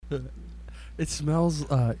It smells.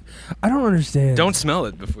 I don't understand. Don't smell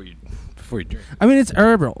it before you drink. I mean, it's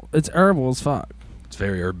herbal. It's herbal as fuck. It's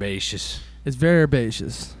very herbaceous. It's very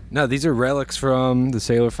herbaceous. No, these are relics from the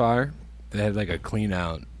Sailor Fire. They had like a clean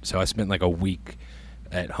out, so I spent like a week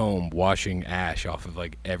at home washing ash off of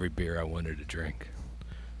like every beer I wanted to drink.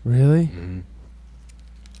 Really? Mm-hmm.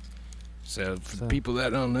 So for the people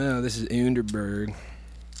that don't know, this is Underberg. And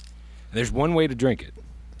there's one way to drink it.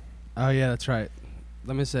 Oh yeah, that's right.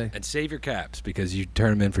 Let me see. And save your caps because you turn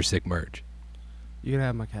them in for sick merch. You can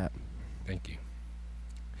have my cap. Thank you.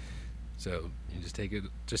 So you just take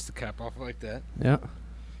just the cap off like that. Yeah.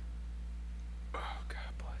 Oh,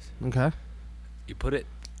 God bless. Okay. You put it.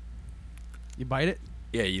 You bite it?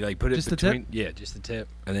 Yeah, you like put it just between. the tip? Yeah, just the tip,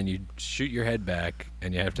 and then you shoot your head back,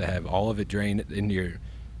 and you have to have all of it drained into your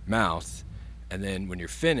mouth, and then when you're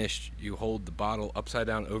finished, you hold the bottle upside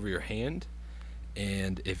down over your hand,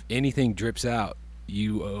 and if anything drips out,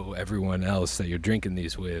 you owe everyone else that you're drinking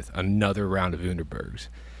these with another round of Underbergs.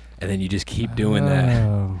 And then you just keep doing that.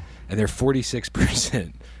 And they're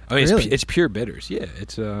 46%. I mean, really? it's pure bitters. Yeah,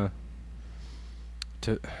 it's to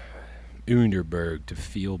Underberg to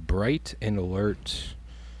feel bright and alert.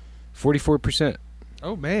 44%.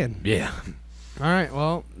 Oh man. Yeah. All right.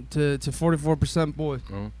 Well, to 44%, boys.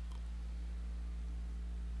 Mm-hmm.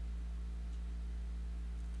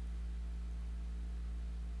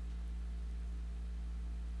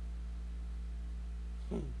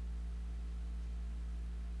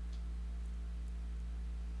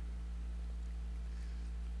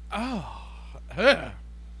 Oh,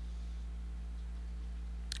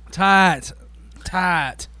 tight.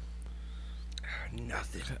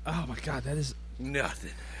 Nothing. Oh my God, that is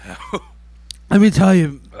Nothing. Let me tell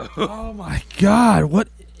you. Oh my God, what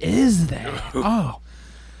is that? Oh,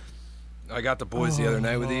 I got the boys the other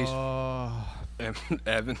night with these, and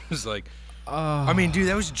Evan was like, I mean, dude,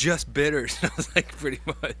 that was just bitters. I was like, pretty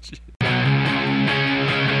much.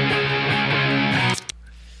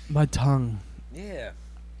 My tongue. Yeah.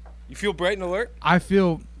 You feel bright and alert? I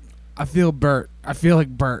feel Bert. I feel like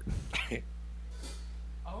Bert.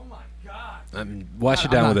 Oh my God. Wash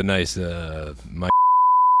it down with a nice mic.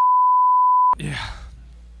 Yeah.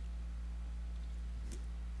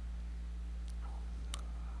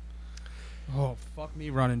 Oh, fuck me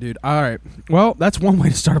running, dude. All right. Well, that's one way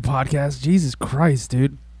to start a podcast. Jesus Christ,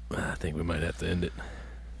 dude. I think we might have to end it.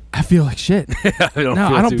 I feel like shit. I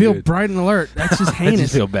don't feel good. bright and alert. That's just heinous. I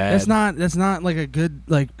just feel bad. That's not like a good,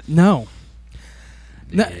 like, no.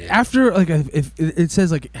 Yeah. After, like, if it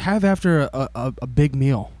says, like, have after a big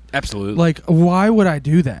meal. Absolutely. Like, why would I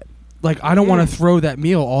do that? Like, I don't want to throw that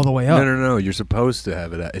meal all the way up. No. You're supposed to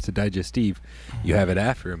have it. It's a digestive. You have it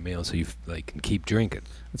after a meal so you like can keep drinking.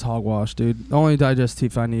 It's hogwash, dude. The only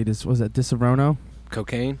digestive I need was that Disaronno?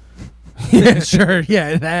 Cocaine? Yeah, sure.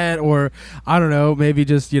 Yeah, that, or I don't know, maybe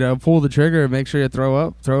just, pull the trigger and make sure you throw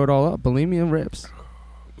it all up. Bulimia rips.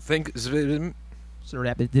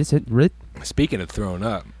 Speaking of throwing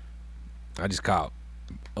up, I just caught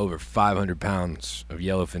over 500 pounds of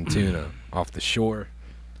yellowfin tuna off the shore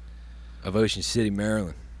of Ocean City,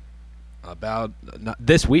 Maryland. About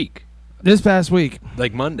this week. This past week.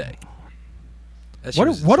 Like Monday.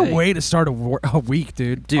 What a way to start a week,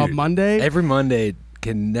 dude. A Monday? Every Monday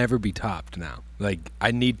can never be topped now. Like, I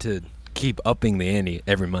need to keep upping the ante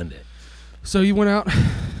every Monday. So you went out,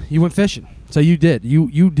 you went fishing. So you did.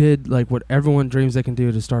 You did like what everyone dreams they can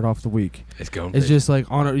do to start off the week. It's going It's fishing. just like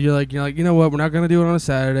you're like, you know what, we're not gonna do it on a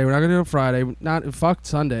Saturday, we're not gonna do it on Friday, fuck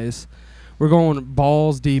Sundays. We're going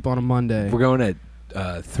balls deep on a Monday. We're going at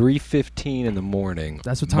 3:15 in the morning.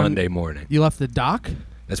 That's what time Monday morning. You left the dock?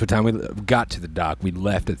 That's what time we got to the dock. We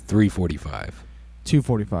left at 3:45.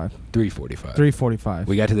 2:45. 3:45. 3:45.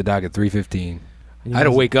 We got to the dock at 3:15. I had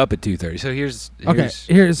to wake up at 2:30. So here's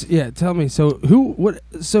tell me. So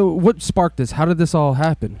what sparked this? How did this all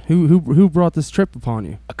happen? Who brought this trip upon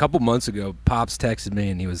you? a couple months ago, Pops texted me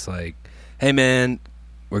and he was like, "Hey man,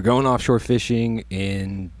 we're going offshore fishing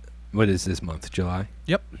in what is this month? July?"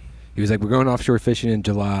 Yep. He was like, "We're going offshore fishing in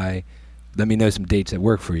July. Let me know some dates that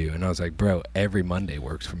work for you." And I was like, "Bro, every Monday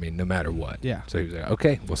works for me, no matter what." Yeah. So he was like,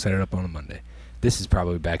 "Okay, we'll set it up on a Monday." This is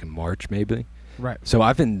probably back in March, maybe. Right. So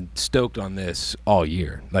I've been stoked on this all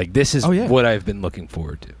year. Like, this is what I've been looking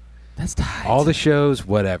forward to. That's tight. All the shows,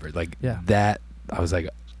 whatever. Like, Yeah. that, I was like,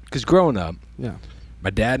 because growing up, Yeah. my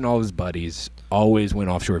dad and all his buddies always went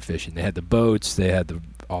offshore fishing. They had the boats, they had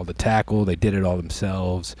all the tackle, they did it all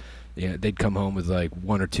themselves. They'd come home with like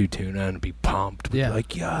 1 or 2 tuna and be pumped. Yeah.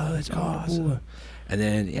 Like, yeah, that's awesome. And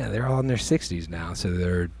then, they're all in their 60s now, so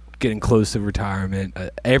they're getting close to retirement.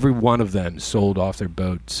 Every one of them sold off their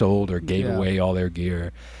boat, sold or gave away all their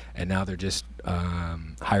gear. and now they're just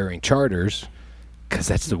hiring charters because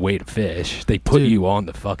that's the way to fish. They put you on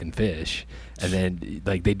the fucking fish, and then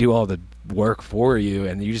like they do all the work for you,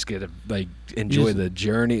 and you just get to like enjoy the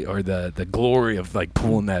journey or the glory of like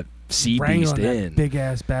pulling that sea beast in, big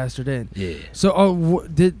ass bastard in. Yeah. So,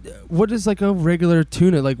 what is like a regular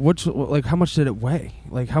tuna? Like, how much did it weigh?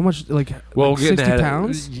 Like, how much? Like, well, like 60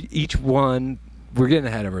 pounds. Each one. We're getting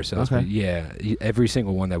ahead of ourselves, okay. But yeah, every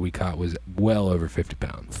single one that we caught was well over 50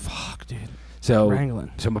 pounds. Fuck, dude. So,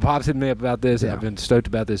 wrangling. So my pops hit me up about this. Yeah. I've been stoked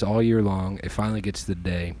about this all year long. It finally gets to the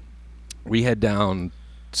day. We head down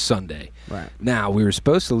Sunday. Right. Now, we were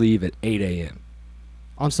supposed to leave at 8 a.m.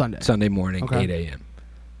 On Sunday. Sunday morning, okay. 8 a.m.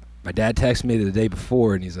 My dad texted me the day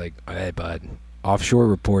before, and he's like, hey, bud, offshore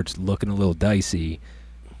reports looking a little dicey.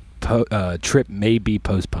 Trip may be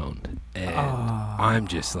postponed. And I'm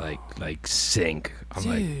just like sink. I'm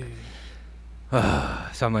dude.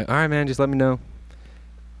 So I'm like, all right, man, just let me know.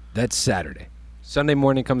 That's Saturday. Sunday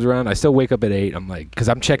morning comes around. I still wake up at 8. I'm like, because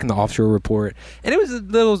I'm checking the offshore report, and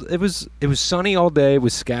it was sunny all day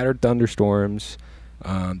with scattered thunderstorms.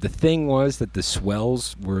 The thing was that the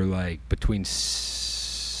swells were like between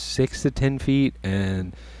 6 to 10 feet,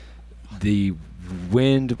 and the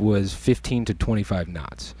wind was 15 to 25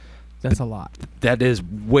 knots. That's a lot. That is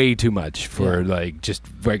way too much for like just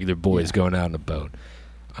regular boys going out on a boat.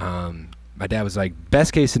 My dad was like,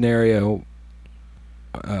 best case scenario,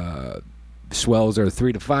 swells are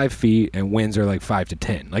 3 to 5 feet and winds are like 5 to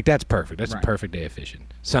 10. Like that's perfect. That's a perfect day of fishing.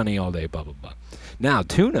 Sunny all day, blah blah blah. Now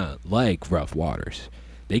tuna like rough waters.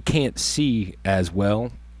 They can't see as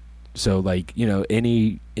well, so like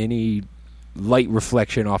any light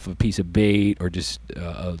reflection off of a piece of bait or just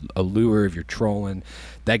a lure if you're trolling,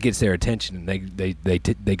 that gets their attention, and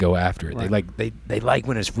they go after it. Right. They like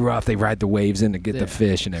when it's rough. They ride the waves in to get the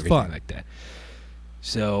fish and everything like that.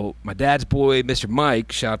 So my dad's boy, Mr.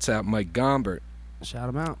 Mike, shouts out Mike Gombert. Shout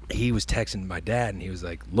him out. He was texting my dad, and he was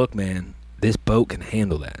like, look, man, this boat can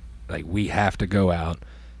handle that. Like, we have to go out.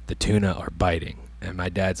 The tuna are biting. And my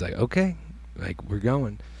dad's like, okay, like, we're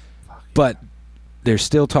going. But they're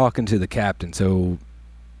still talking to the captain. So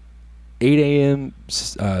 8 a.m.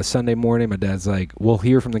 Sunday morning, my dad's like, we'll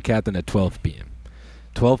hear from the captain at 12 p.m.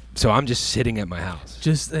 12. So I'm just sitting at my house.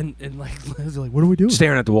 Just and like what are we doing?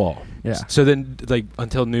 Staring at the wall. Yeah. So then like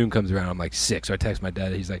until noon comes around, I'm like 6. So I text my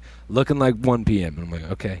dad. He's like, looking like 1 p.m. And I'm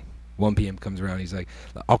like, okay. 1 p.m. comes around. He's like,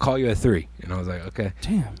 I'll call you at 3. And I was like, okay.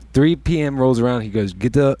 Damn. 3 p.m. rolls around. He goes,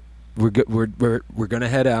 we're gonna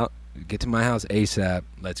head out. Get to my house ASAP.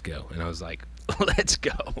 Let's go. And I was like, let's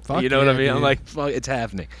go. Fuck you know what I mean? Dude. I'm like, fuck, it's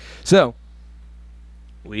happening. So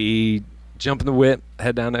we jump in the whip,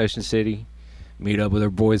 head down to Ocean City, meet up with our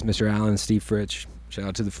boys, Mr. Allen and Steve Fritch. Shout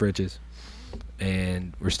out to the Fritches.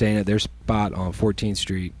 And we're staying at their spot on 14th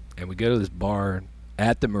Street. And we go to this bar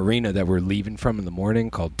at the marina that we're leaving from in the morning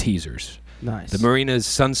called Teasers. Nice. The marina is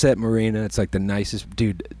Sunset Marina. It's like the nicest.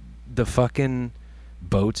 Dude, the fucking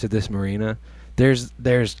boats at this marina, there's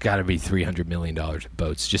got to be $300 million of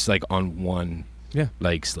boats just like on one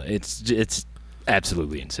like it's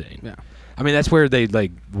absolutely insane. Yeah. I mean, that's where they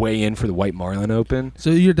like weigh in for the White Marlin Open. So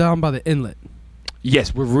you're down by the inlet.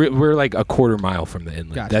 Yes, we're like a quarter mile from the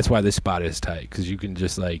inlet. Gotcha. That's why this spot is tight, because you can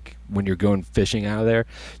just like when you're going fishing out of there,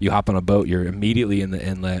 you hop on a boat, you're immediately in the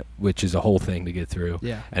inlet, which is a whole thing to get through.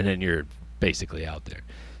 Yeah. And then you're basically out there.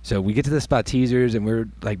 So we get to the spot Teasers, and we're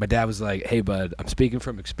like, my dad was like, hey bud, I'm speaking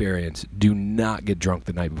from experience, do not get drunk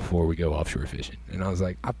the night before we go offshore fishing. And I was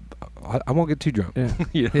like, I won't get too drunk. Yeah.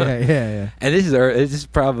 You know? Yeah. And this is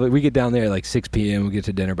probably, we get down there at like 6 p.m. we get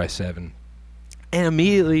to dinner by 7, and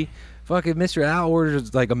immediately fucking Mr. Al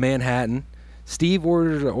orders like a Manhattan. Steve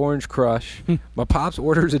orders an Orange Crush. My pops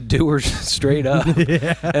orders a Dewar's straight up.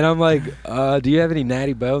 Yeah. And I'm like, do you have any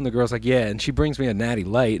Natty Bow? And the girl's like, yeah. And she brings me a Natty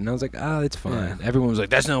Light. And I was like, oh, it's fine. Yeah. Everyone was like,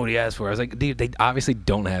 that's not what he asked for. I was like, dude, they obviously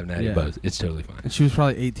don't have Natty Bows. It's totally fine. And she was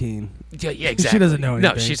probably 18. Yeah, exactly. She doesn't know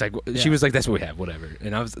anything. No, she's like, she was like, that's what we have, whatever.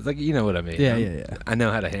 And I was like, you know what I mean. Yeah. I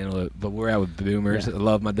know how to handle it. But we're out with boomers. Yeah. I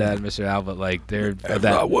love my dad and Mr. Al, but like, they're That's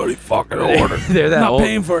that. not what he fucking ordered. They're that I'm not old.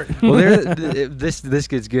 paying for it. Well, this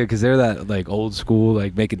gets good because they're that like old school,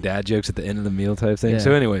 like making dad jokes at the end of the meal type thing. Yeah.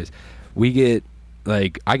 So anyways, we get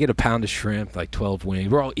like, I get a pound of shrimp, like 12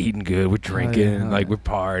 wings. We're all eating good. We're drinking, like we're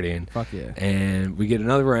partying. Fuck yeah. And we get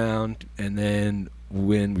another round, and then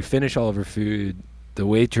when we finish all of our food, the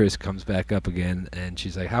waitress comes back up again, and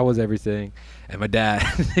she's like, how was everything? And my dad,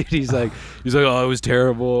 he's like, oh, it was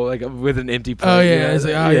terrible, like with an empty plate. Oh yeah. You know? He's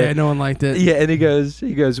like, oh yeah, no one liked it. Yeah, and he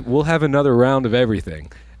goes, we'll have another round of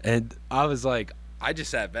everything. And I was like, I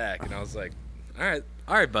just sat back and I was like, all right,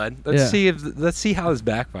 all right, bud. Let's see how this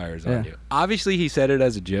backfires on you. Obviously, he said it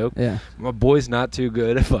as a joke. Yeah. My boy's not too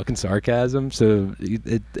good at fucking sarcasm, so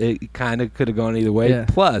it kind of could have gone either way. Yeah.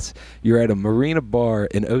 Plus, you're at a marina bar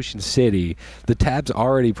in Ocean City. The tab's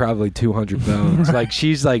already probably 200 bones. Right. Like,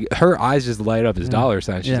 she's like, her eyes just light up as dollar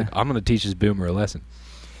signs. She's Yeah. like, I'm gonna teach this boomer a lesson.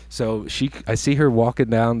 So I see her walking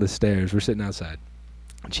down the stairs. We're sitting outside.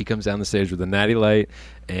 And she comes down the stairs with a natty light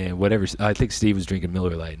and whatever. I think Steve was drinking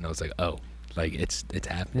Miller Lite, and I was like, oh. Like, it's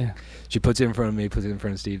happening. Yeah. She puts it in front of me, puts it in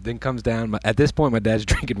front of Steve, then comes down. At this point, my dad's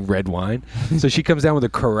drinking red wine. So she comes down with a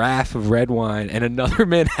carafe of red wine and another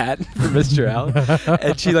Manhattan for Mr. Allen.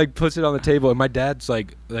 And she, like, puts it on the table. And my dad's,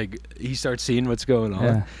 like he starts seeing what's going on.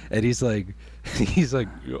 Yeah. And he's like,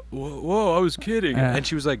 whoa, I was kidding. Yeah. And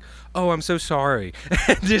she was like, oh, I'm so sorry.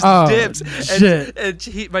 And just dips. Shit.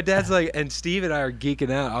 And my dad's like, and Steve and I are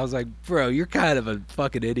geeking out. I was like, bro, you're kind of a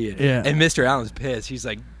fucking idiot. Yeah. And Mr. Allen's pissed. He's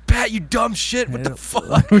like, Pat, you dumb shit! What the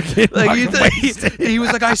fuck? Like he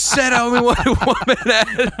was like, I said I only wanted one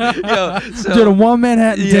Manhattan. Dude, a one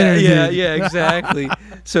Manhattan dinner. Yeah, exactly.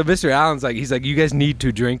 So Mr. Allen's like, he's like, you guys need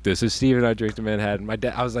to drink this. So Steve and I drank the Manhattan.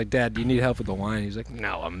 I was like, Dad, do you need help with the wine? He's like,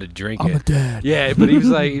 no, I'm gonna drink it. I'm a dad. Yeah, but he was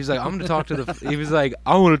like, I'm gonna talk to the. He was like,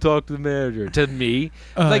 I want to talk to the manager. To me,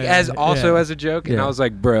 as a joke. And I was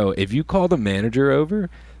like, bro, if you call the manager over,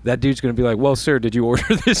 that dude's going to be like, well, sir, did you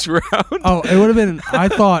order this round? Oh, it would have been, I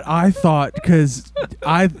thought, because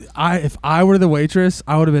if I were the waitress,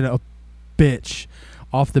 I would have been a bitch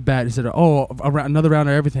off the bat. He said, another round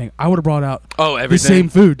of everything. I would have brought out everything. The same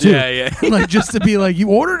food, too. Yeah. Like, just to be like, you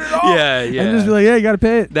ordered it all? Yeah. And just be like, yeah, you got to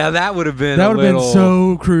pay it. Now, that would have been been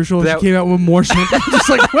so crucial if she came out with more shrimp. I'm just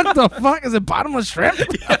like, what the fuck? Is it bottomless shrimp?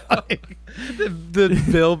 The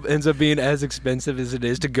bill ends up being as expensive as it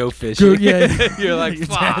is to go fishing. Yeah. You're like,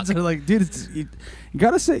 fuck. Dads are like, dude, you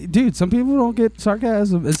gotta say, dude, some people don't get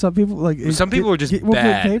sarcasm, and some people are just bad.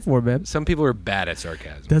 Get paid for, man. Some people are bad at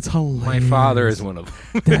sarcasm. That's hilarious. My father is one of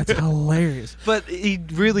them. That's hilarious. But he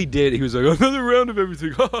really did. He was like, another round of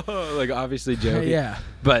everything. Like, obviously joking. Yeah.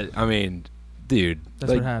 But, I mean, dude.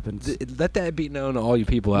 That's what happens. Let that be known to all you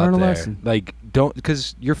people Learn out there. A lesson. Like, don't,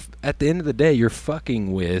 because you're, at the end of the day, you're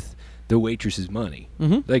fucking with the waitress's money.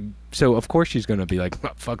 Mm-hmm. Like, so of course she's going to be like,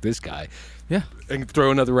 oh, fuck this guy. Yeah. And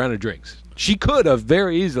throw another round of drinks. She could have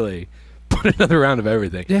very easily put another round of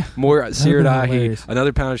everything. Yeah. More seared ahi,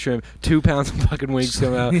 another pound of shrimp, 2 pounds of fucking wings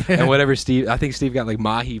come out, and whatever I think Steve got like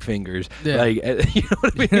mahi fingers. Yeah. Like, you know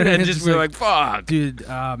what I mean? And just we're like, fuck. Dude,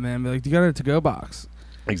 man, like, you got a to-go box.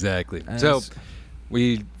 Exactly. So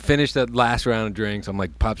we finished that last round of drinks. I'm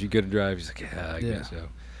like, Pops, you good to drive? He's like, yeah, I guess so.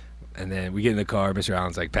 And then we get in the car. Mr.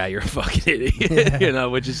 Allen's like, Pat, you're a fucking idiot. You know,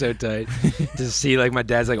 which is so tight. To see, like, my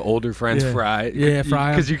dad's, like, older friends fry. Yeah,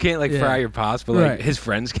 fry. Because you can't, like, fry your pops, but, like, his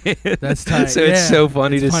friends can. That's tight. So it's so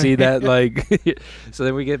funny to see that, like. So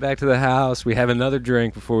then we get back to the house. We have another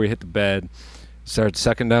drink before we hit the bed. Start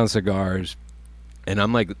sucking down cigars. And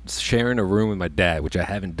I'm, like, sharing a room with my dad, which I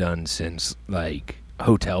haven't done since, like,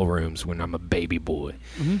 hotel rooms when I'm a baby boy.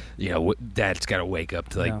 Mm-hmm. You know, Dad's got to wake up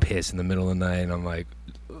to, like, piss in the middle of the night. And I'm like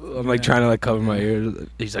trying to like cover my ears.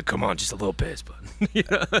 He's like, come on, just a little piss, but you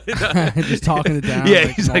know? Just talking it down. Yeah,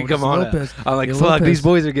 he's like, come on. I'm like, fuck, these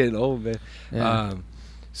boys are getting old, man. Yeah.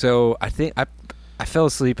 So I think I fell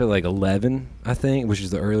asleep at like 11, I think, which is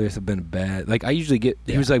the earliest I've been in bed. Like, I usually get.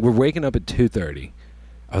 He was like, we're waking up at 2:30.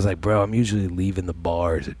 I was like, bro, I'm usually leaving the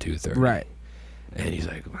bars at 2:30. Right. And he's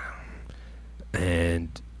like, wow. And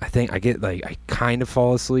I think I get like, I kind of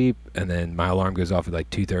fall asleep, and then my alarm goes off at like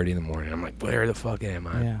 2:30 in the morning. I'm like, where the fuck am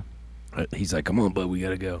I? Yeah. He's like, come on, bud, we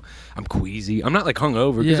gotta go. I'm queasy. I'm not like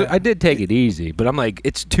hungover, because I did take it easy, but I'm like,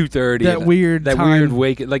 it's 2:30. That weird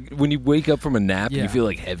wake, like when you wake up from a nap, you feel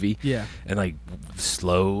like heavy, and like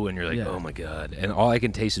slow, and you're like, oh my god, and all I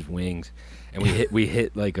can taste is wings. And we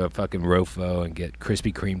hit like a fucking Rofo and get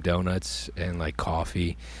Krispy Kreme donuts and like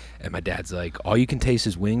coffee. And my dad's like, all you can taste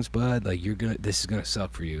is wings, bud. Like, this is gonna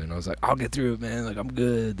suck for you. And I was like, I'll get through it, man. Like, I'm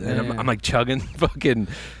good. And I'm like chugging fucking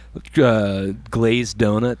glazed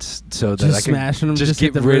donuts so that I can just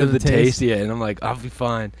get rid of the taste. Yeah, and I'm like, I'll be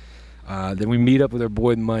fine. Then we meet up with our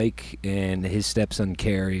boy Mike and his stepson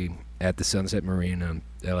Carrie at the Sunset Marina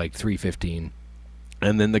at like 3:15.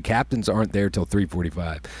 And then the captains aren't there till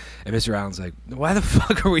 3:45. And Mr. Allen's like, why the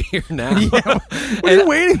fuck are we here now? What are you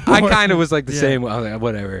waiting for? I kind of was like the same. I was like,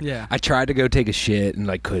 whatever. Yeah. I tried to go take a shit and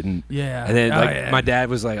like couldn't. Yeah. And then my dad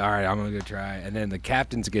was like, all right, I'm going to go try. And then the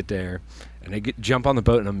captains get there and they jump on the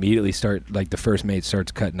boat and immediately start, like the first mate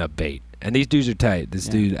starts cutting up bait. And these dudes are tight. This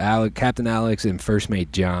dude, Captain Alex and first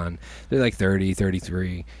mate John, they're like 30,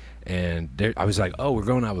 33. And I was like, oh, we're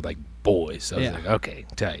going out with like boys. I was like, okay,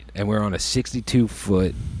 tight. And we're on a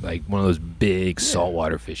 62-foot, like one of those big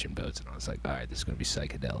saltwater fishing boats. And I was like, all right, this is going to be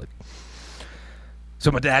psychedelic.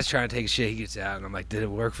 So my dad's trying to take a shit. He gets out, and I'm like, did it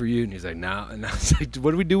work for you? And he's like, no. And I was like, what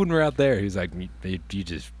do we do when we're out there? He's like, you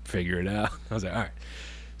just figure it out. I was like, all right.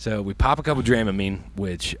 So we pop a couple Dramamine,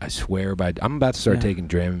 which I swear by, I'm about to start taking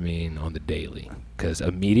Dramamine on the daily. Because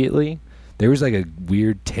immediately, there was like a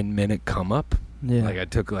weird 10-minute come up. Yeah. Like I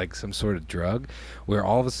took like some sort of drug where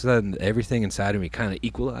all of a sudden everything inside of me kind of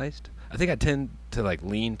equalized. I think I tend to like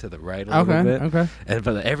lean to the right a little bit. Okay.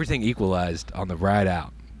 But everything equalized on the ride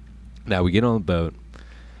out. Now we get on the boat.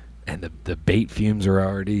 And the bait fumes are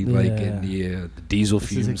already like in the diesel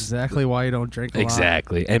fumes. This is exactly why you don't drink a lot.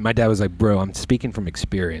 Exactly. And my dad was like, bro, I'm speaking from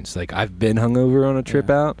experience. Like, I've been hungover on a trip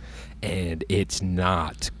out, and it's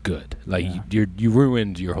not good. Like, you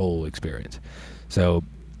ruined your whole experience. So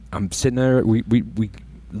I'm sitting there. We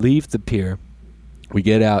leave the pier. We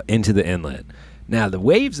get out into the inlet. Now, the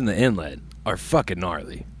waves in the inlet are fucking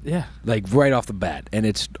gnarly. Yeah. Like, right off the bat. And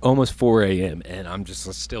it's almost 4 a.m., and I'm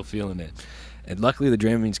just still feeling it. And luckily the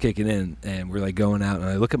Dramamine's kicking in, and we're like going out, and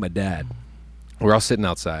I look at my dad. We're all sitting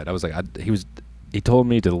outside. I was like, he told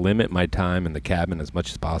me to limit my time in the cabin as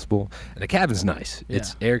much as possible. And the cabin's nice. Yeah.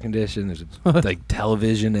 It's air conditioned. There's like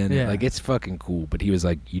television in it. Like, it's fucking cool. But he was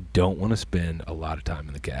like, you don't want to spend a lot of time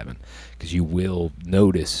in the cabin because you will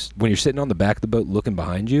notice when you're sitting on the back of the boat looking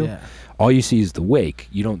behind you, all you see is the wake.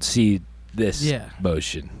 You don't see this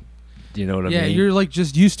motion. You know what I mean? Yeah, you're like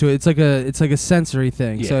just used to it. It's like a sensory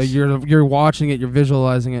thing. Yes. So you're watching it, you're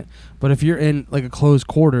visualizing it. But if you're in like a closed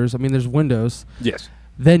quarters, I mean, there's windows. Yes.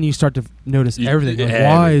 Then you start to notice everything. Like,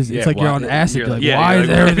 why is it's like you're on acid? You're like, why is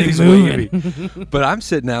everything moving? But I'm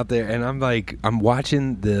sitting out there and I'm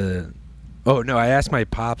watching the. Oh no! I asked my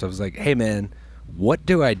pops. I was like, "Hey man, what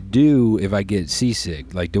do I do if I get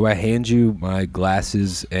seasick? Like, do I hand you my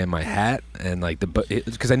glasses and my hat and like the boat?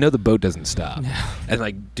 Because I know the boat doesn't stop. And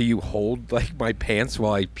like, do you hold like my pants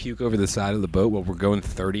while I puke over the side of the boat while we're going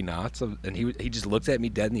 30 knots? And he just looks at me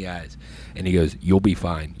dead in the eyes and he goes, "You'll be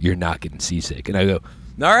fine. You're not getting seasick." And I go,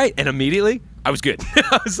 "All right." And immediately I was good.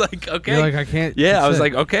 I was like, okay. You're like, I can't. Yeah, I was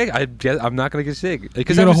like, okay. I'm not gonna get sick.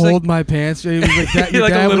 Because you're gonna hold my pants. He was like, your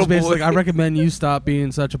dad was basically like, I recommend you stop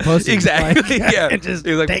being such a pussy. Exactly. Like, yeah. And just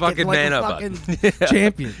he was like, fucking man up, bud.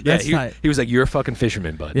 Champion. That's he was like, you're a fucking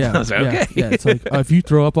fisherman, bud. Yeah. I was like, okay. Yeah. It's like, if you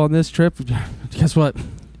throw up on this trip, guess what?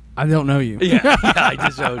 I don't know you. I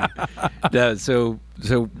just know you.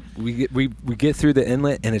 So we get through the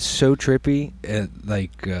inlet and it's so trippy.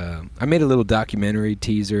 I made a little documentary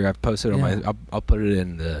teaser. I've posted on my. I'll put it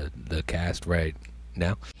in the cast right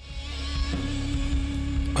now.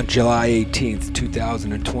 On July 18th,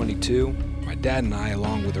 2022, my dad and I,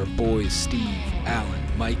 along with our boys Steve, Alan,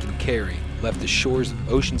 Mike, and Carrie, left the shores of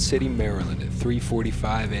Ocean City, Maryland at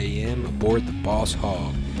 3:45 a.m. aboard the Boss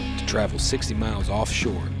Hog to travel 60 miles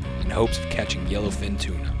offshore in hopes of catching yellowfin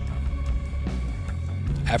tuna.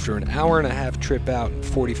 After an hour-and-a-half trip out and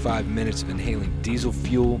 45 minutes of inhaling diesel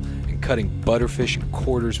fuel and cutting butterfish in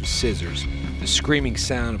quarters with scissors, the screaming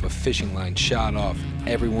sound of a fishing line shot off.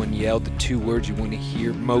 Everyone yelled the two words you want to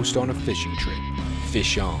hear most on a fishing trip: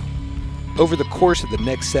 fish on. Over the course of the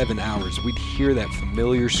next 7 hours, we'd hear that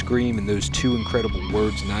familiar scream and those two incredible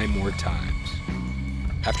words 9 more times.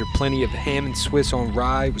 After plenty of ham and Swiss on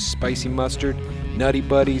rye with spicy mustard, nutty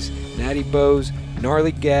buddies, natty bows,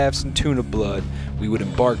 gnarly gaffs, and tuna blood, we would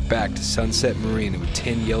embark back to Sunset Marina with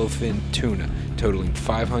 10 yellowfin tuna, totaling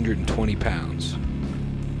 520 pounds.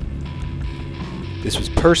 This was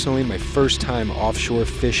personally my first time offshore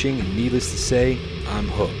fishing, and needless to say, I'm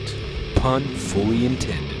hooked. Pun fully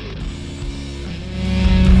intended.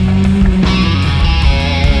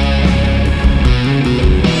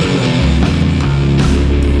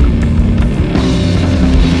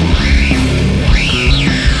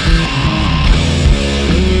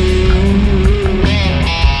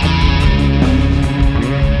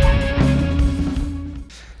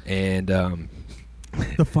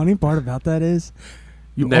 The funny part about that is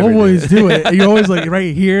you always do it. You always like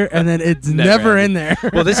right here, and then it's never in there.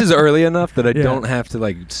 Well, this is early enough that I don't have to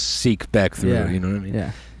like seek back through. You know what I mean?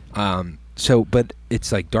 Yeah. So, but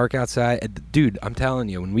it's like dark outside. Dude, I'm telling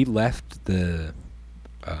you, when we left the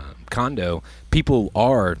condo, people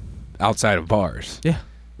are outside of bars. Yeah.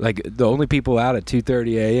 Like, the only people out at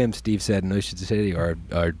 2:30 a.m., Steve said, in Ocean City are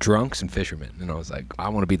drunks and fishermen. And I was like, I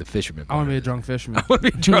want to be the fisherman. I want to be a drunk fisherman. I want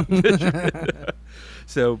to be a drunk fisherman.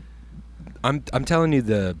 So, I'm telling you,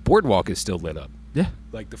 the boardwalk is still lit up. Yeah.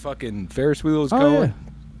 Like, the fucking Ferris wheel is going.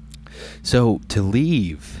 Yeah. So, to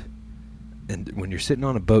leave, and when you're sitting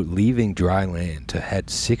on a boat leaving dry land to head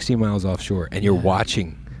 60 miles offshore, and you're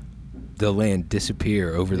watching the land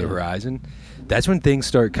disappear over the horizon, that's when things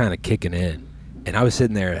start kind of kicking in. And I was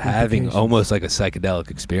sitting there having almost like a psychedelic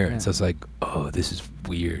experience. I was like, oh, this is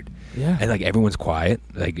weird. Yeah. And like everyone's quiet.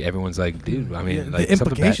 Like everyone's like, dude, I mean, like the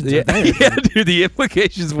implications are there. Yeah, dude, the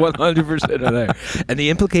implications 100% are there. And the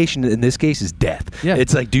implication in this case is death. Yeah.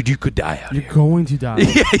 It's like, dude, you could die out here. You're going to die.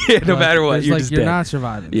 No matter what, you're just you're dead. Not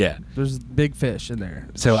surviving. Yeah. There's big fish in there.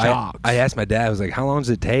 So I asked my dad, I was like, how long does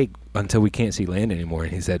it take until we can't see land anymore?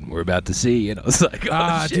 And he said, we're about to see. And I was like,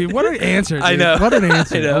 oh, shit. Dude, what an answer, dude. I know. What an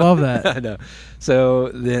answer. I love that. I know. So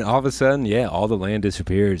then all of a sudden, all the land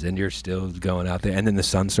disappears and you're still going out there. And then the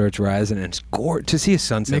sun starts rising and it's gorgeous to see a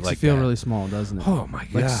sunset makes like you feel that. Really small, doesn't it? Oh, my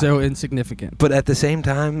God. Like so insignificant. But at the same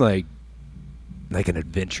time, like an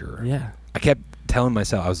adventurer. Yeah. I kept telling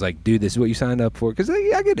myself, I was like, dude, this is what you signed up for. Because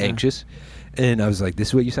I get anxious. And I was like, this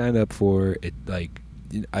is what you signed up for. It like...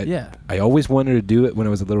 I always wanted to do it when I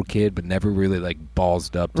was a little kid, but never really like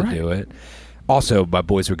ballsed up to do it. Also, my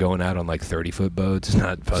boys were going out on like 30-foot boats,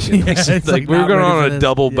 not fucking like we were going on a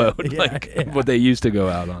double boat, what they used to go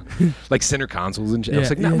out on, like center consoles and shit. I was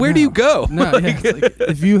like, where do you go? No, like,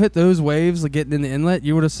 if you hit those waves, like getting in the inlet,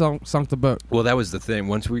 you would have sunk the boat. Well, that was the thing.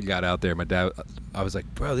 Once we got out there, my dad, I was like,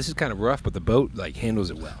 bro, this is kind of rough, but the boat like handles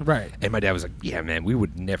it well. Right. And my dad was like, yeah, man, we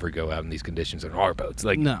would never go out in these conditions on our boats.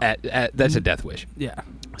 Like, no. That's a death wish. Yeah.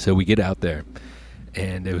 So we get out there.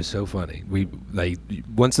 And it was so funny. We like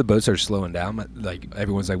once the boat started slowing down, like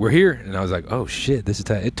everyone's like, "We're here," and I was like, "Oh shit, this is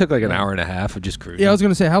tight." It took like an hour and a half of just cruising. Yeah, I was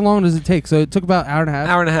gonna say, how long does it take? So it took about an hour and a half.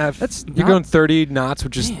 Hour and a half. You're going 30 knots,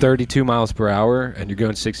 which is 32 miles per hour, and you're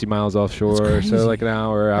going 60 miles offshore. So like an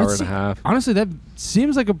hour and a half. Honestly, that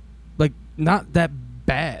seems like not that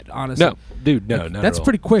bad. Honestly, no, dude, no, like, not that's at all.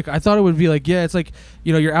 pretty quick. I thought it would be like, it's like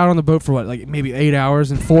you're out on the boat for what, like maybe 8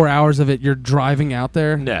 hours, and 4 hours of it you're driving out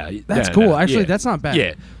there. That's cool. Actually, that's not bad.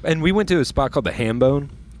 Yeah, and we went to a spot called the Ham Bone.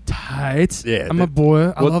 Tight. Yeah, I'm a boy.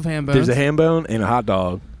 I love ham bones. There's a ham bone and a hot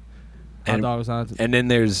dog. Hot dog was on it. And then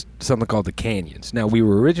there's something called the canyons. Now, we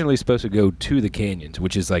were originally supposed to go to the canyons,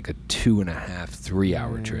 which is like a 2.5, 3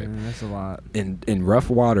 hour trip. That's a lot. In rough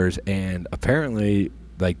waters, and apparently,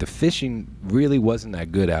 like, the fishing really wasn't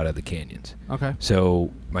that good out of the canyons. Okay.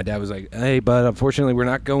 So my dad was like, hey, bud, unfortunately, we're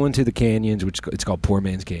not going to the canyons, which it's called Poor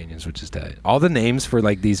Man's Canyons, which is tight. All the names for,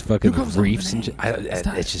 like, these fucking reefs and shit,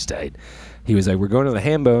 it's just tight. He was like, we're going to the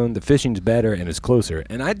Ham Bone, the fishing's better, and it's closer.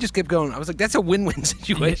 And I just kept going. I was like, that's a win-win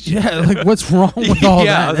situation. Yeah, like, what's wrong with all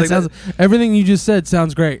that? Everything you just said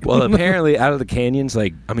sounds great. Well, apparently, out of the canyons,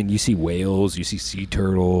 like, I mean, you see whales, you see sea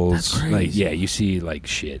turtles. That's crazy. Like, yeah, you see, like,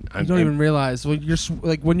 shit. You don't even realize. Well,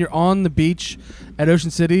 when you're on the beach at Ocean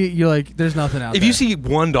City, you're like, there's nothing out there. If you see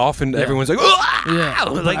one dolphin, everyone's like, "Wah!" Yeah.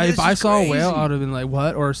 Like, if I saw a whale, I would have been like,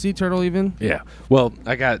 what? Or a sea turtle even? Yeah. Well,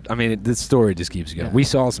 this story just keeps going. Yeah. We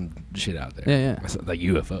saw some shit out there. Yeah. Like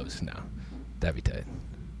UFOs. No. That'd be tight.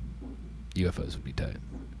 UFOs would be tight.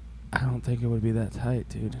 I don't think it would be that tight,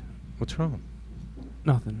 dude. What's wrong?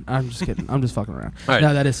 Nothing. I'm just kidding. I'm just fucking around. All right.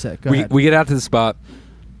 No, that is sick. Go ahead. We get out to the spot,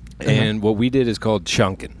 and what we did is called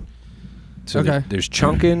chunking. So there's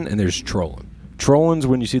chunking and there's trolling. Trolling's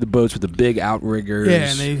when you see the boats with the big outriggers. Yeah,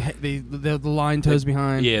 and the line tows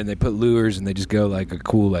behind. Yeah, and they put lures and they just go like a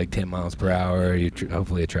cool like 10 miles per hour. You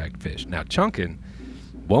hopefully attract fish. Now chunking,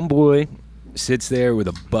 one boy sits there with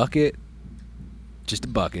a bucket, just a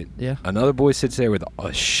bucket. Yeah. Another boy sits there with a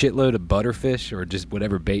shitload of butterfish or just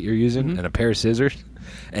whatever bait you're using and a pair of scissors,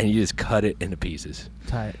 and you just cut it into pieces.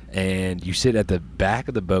 Tight. And you sit at the back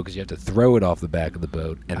of the boat because you have to throw it off the back of the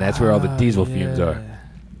boat, and that's where all the diesel fumes are.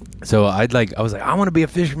 So I was like, I want to be a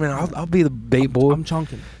fisherman. I'll be the bait boy. I'm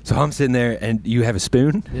chunking. So I'm sitting there, and you have a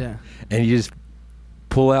spoon. Yeah. And you just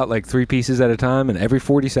pull out like 3 pieces at a time, and every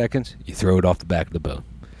 40 seconds, you throw it off the back of the boat.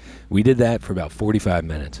 We did that for about 45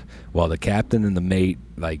 minutes while the captain and the mate,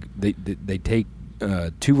 like, they take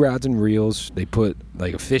 2 rods and reels. They put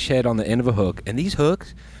like a fish head on the end of a hook. And these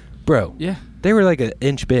hooks, bro, they were like an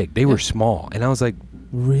inch big. They were small. And I was like,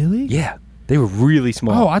 really? Yeah. They were really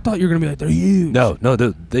small. Oh, I thought you were going to be like, they're huge. No,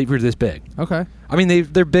 they were this big. Okay. I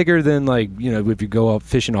mean, they're bigger than, like, you know, if you go out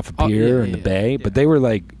fishing off a pier in the bay. But they were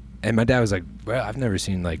like, and my dad was like, well, I've never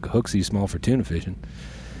seen, like, hooks these small for tuna fishing.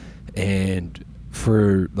 And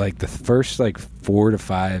for, like, the first, like, 4 to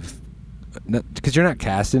 5, because you're not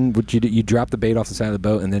casting, but you drop the bait off the side of the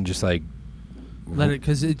boat and then just, like,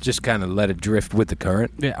 just kind of let it drift with the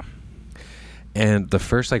current. Yeah. And the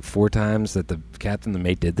first, like, 4 times that the captain and the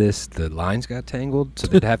mate did this, the lines got tangled, so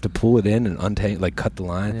they'd have to pull it in and cut the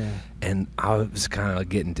line. Yeah. And I was kind of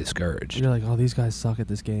getting discouraged. You're like, oh, these guys suck at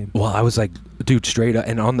this game. Well, I was like, dude, straight up.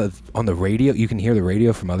 And on the radio, you can hear the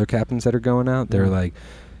radio from other captains that are going out. They're like,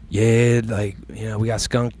 yeah, like, you know, we got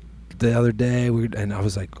skunked the other day, and I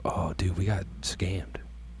was like, oh, dude, we got scammed.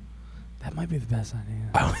 That might be the best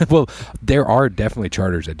idea. Well, there are definitely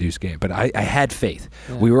charters that do scam, but I had faith.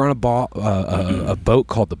 Yeah. We were on a boat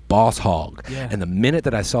called the Boss Hog, and the minute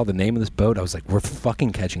that I saw the name of this boat, I was like, we're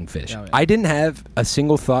fucking catching fish. Oh, yeah. I didn't have a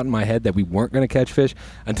single thought in my head that we weren't going to catch fish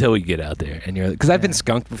until we get out there. And you're because I've been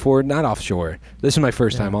skunked before, not offshore. This is my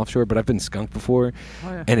first time offshore, but I've been skunked before,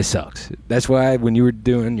 and it sucks. That's why when you were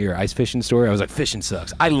doing your ice fishing story, I was like, fishing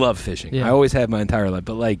sucks. I love fishing. Yeah. I always have my entire life,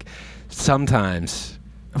 but like sometimes...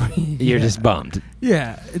 You're just bummed.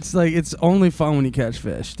 Yeah, it's like it's only fun when you catch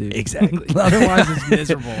fish, dude. Exactly. Otherwise, it's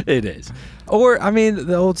miserable. It is. Or I mean,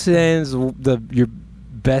 the old saying is your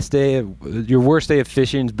worst day of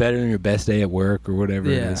fishing is better than your best day at work, or whatever.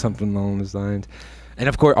 Yeah. Something along those lines. And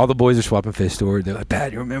of course, all the boys are swapping fish stories. They're like,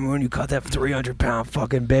 "Pat, you remember when you caught that 300-pound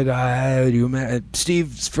fucking big eye? You remember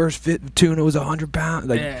Steve's first tuna was 100 pounds?"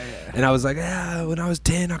 Like, and I was like, "Yeah, when I was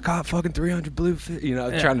 10, I caught fucking 300 bluefish." You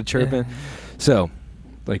know, trying to chirp in. So.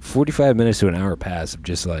 Like 45 minutes to an hour pass of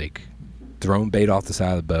just like throwing bait off the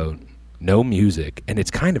side of the boat, no music, and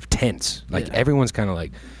it's kind of tense. Like everyone's kind of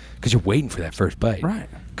like, because you're waiting for that first bite. Right.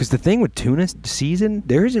 Because the thing with tuna season,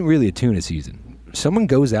 there isn't really a tuna season. Someone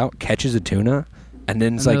goes out, catches a tuna, and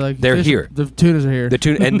then it's like they're here. The tunas are here.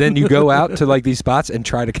 And then you go out to like these spots and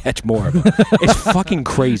try to catch more of them. It's fucking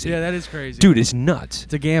crazy. Yeah, that is crazy. Dude, it's nuts.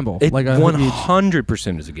 It's a gamble. It like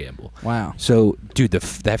 100% is a gamble. Wow. So, dude,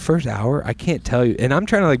 that first hour, I can't tell you. And I'm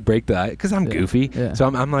trying to like break the ice because I'm goofy. Yeah. So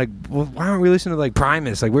I'm like, well, why aren't we listening to like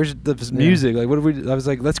Primus? Like, where's the music? Like, what are we? I was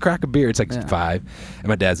like, let's crack a beer. It's like 5, and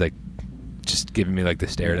my dad's like, just giving me like the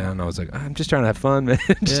stare down. I was like, I'm just trying to have fun, man.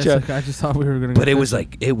 I just thought we were gonna. But it was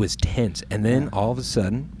like it was tense, and then all of a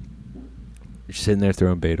sudden, you're sitting there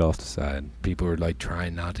throwing bait off the side. People are like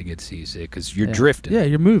trying not to get seasick because you're drifting. Yeah,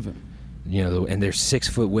 you're moving. You know, and there's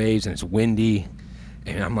 6-foot waves and it's windy,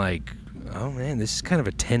 and I'm like, oh man, this is kind of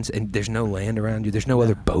a tense. And there's no land around you. There's no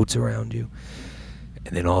other boats around you.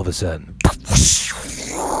 And then all of a sudden,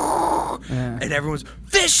 and everyone's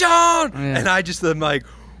fish on, and I just am like.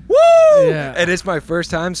 Woo! Yeah. And it's my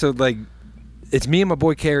first time, so like, it's me and my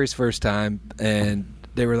boy Carrie's first time, and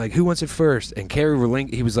they were like, "Who wants it first?" And Carrie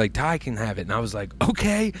he was like, "Ty can have it," and I was like,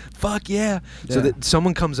 "Okay, fuck yeah!" So that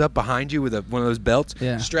someone comes up behind you with one of those belts,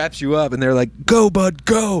 straps you up, and they're like, "Go, bud,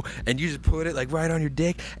 go!" And you just put it like right on your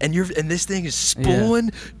dick, and this thing is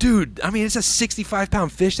spooling, dude. I mean, it's a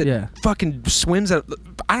 65-pound fish that fucking swims at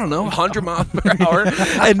I don't know 100 miles per hour,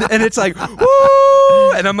 and it's like,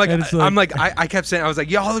 woo! And I'm like, I kept saying, I was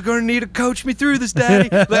like, y'all are gonna need to coach me through this, Daddy.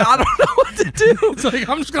 Like, I don't know what to do. It's like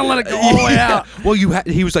I'm just gonna let it go all the way out. Well,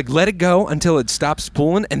 he was like, let it go until it stops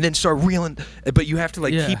pulling, and then start reeling. But you have to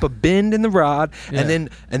like keep a bend in the rod, and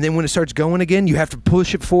then when it starts going again, you have to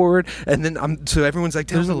push it forward, and then so everyone's like,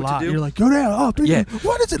 telling me what to do. You're like, go down, up. Yeah.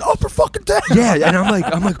 What is it? Upper fucking down. Yeah, and I'm like,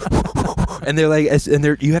 and they're like,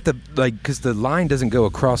 you have to like, because the line doesn't go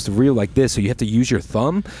across the reel like this, so you have to use your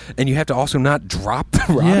thumb, and you have to also not drop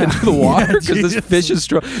the rod into the water because this fish is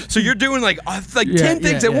strong. So you're doing like 10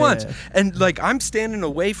 things at once, and like I'm standing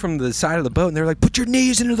away from the side of the boat, and they're like, put your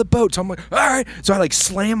knees into the boat. So I'm like, all right. So I like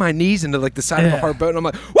slam my knees into like the side of a hard boat, and I'm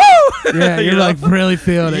like, woo! Yeah, you're like really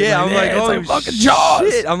feeling it. Yeah, I'm like, oh, like fucking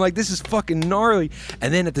Jaws. Shit. I'm like, this is fucking gnarly.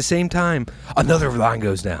 And then at the same time, another line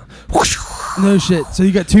goes down. No shit. So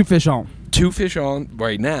you got 2 fish on. 2 fish on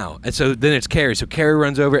right now, and so then it's Carrie. So Carrie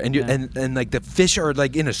runs over, and and like the fish are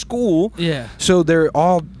like in a school. Yeah. So they're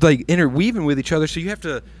all like interweaving with each other. So you have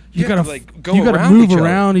to. You gotta like go. You gotta move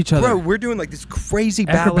around each other, bro. We're doing like this crazy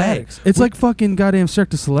ballet. It's like fucking goddamn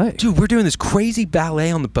Cirque du Soleil, dude. We're doing this crazy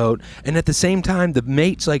ballet on the boat, and at the same time, the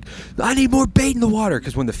mate's like, "I need more bait in the water,"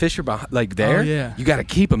 because when the fish are like there, you gotta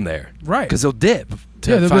keep them there, right? Because they'll dip.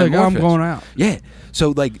 They'll be like, "I'm going out." Yeah.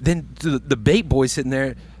 So like then the bait boy's sitting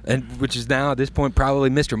there. And which is now at this point probably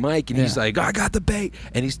Mr. Mike, and he's like, I got the bait,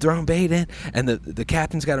 and he's throwing bait in, and the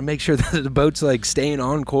captain's got to make sure that the boat's like staying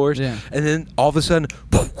on course, and then all of a sudden,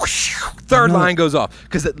 third line goes off,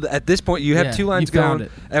 because at this point you have 2 lines going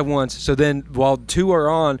at once. So then while 2 are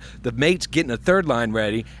on, the mate's getting a third line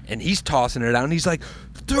ready, and he's tossing it out, and he's like,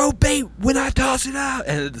 throw bait when I toss it out.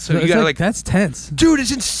 And so you gotta like that's tense, dude.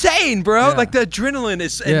 It's insane, bro. Like the adrenaline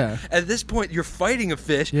is. At this point, you're fighting a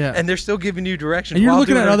fish, and they're still giving you direction. And you're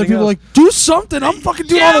looking at other people like, do something. I'm fucking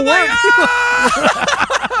doing all the work.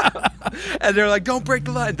 And they're like, don't break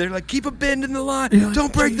the line. They're like, keep a bend in the line.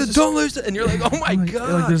 Don't break don't lose it. And you're like, oh my god.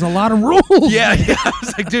 Like, there's a lot of rules. Yeah. I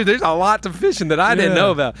was like, dude, there's a lot to fishing that I didn't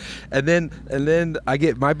know about. And then I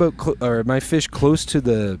get my boat or my fish close to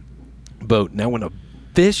the boat. Now when a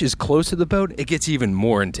fish is close to the boat, it gets even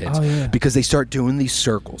more intense because they start doing these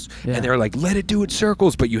circles. And they're like, let it do its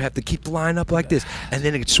circles, but you have to keep the line up like this. And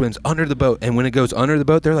then it swims under the boat. And when it goes under the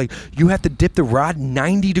boat, they're like, you have to dip the rod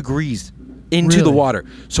 90 degrees into the water.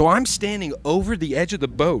 So I'm standing over the edge of the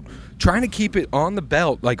boat trying to keep it on the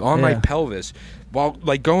belt, like on my pelvis, while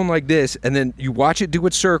like going like this, and then you watch it do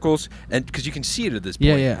its circles, and because you can see it at this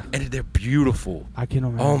point, and they're beautiful. I can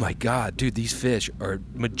imagine. Oh my God, dude, these fish are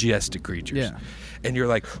majestic creatures. And you're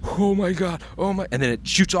like, oh my God, oh my, and then it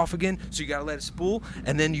shoots off again, so you gotta let it spool,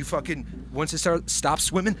 and then you fucking, once it stops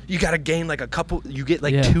swimming, you gotta gain like a couple, you get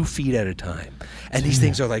like 2 feet at a time, and these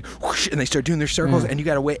things are like whoosh, and they start doing their circles, and you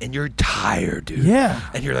gotta wait, and you're tired, dude,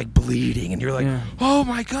 and you're like bleeding, and you're like, oh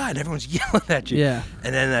my God, and everyone's yelling at you,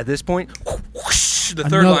 and then at this point, whoosh, the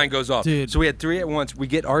third line goes off, dude. So we had 3 at once. We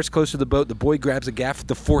get ours close to the boat, the boy grabs a gaff,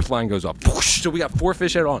 the 4th line goes off, whoosh, so we got 4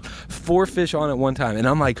 fish on at one time, and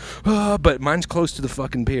I'm like, but mine's close to the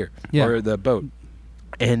fucking pier or the boat,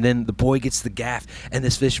 and then the boy gets the gaff, and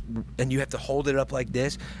this fish, and you have to hold it up like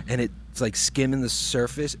this, and it's like skimming the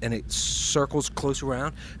surface, and it circles close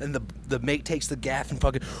around, and the mate takes the gaff and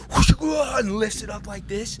fucking whoosh, and lifts it up like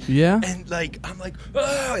this, and like I'm like,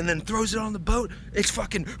 and then throws it on the boat. It's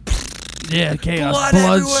fucking chaos,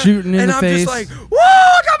 blood shooting in the face, and I'm just like, whoa,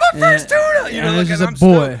 I got my first tuna, you know, like, and I'm a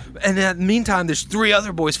boy. And in the meantime, there's 3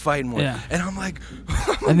 other boys fighting one, and I'm like,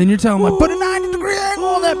 and then you're telling them, like, put a 90-degree angle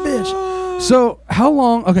on that bitch. So how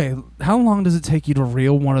long does it take you to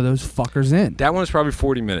reel one of those fuckers in? That one was probably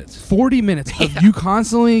 40 minutes. 40 minutes of you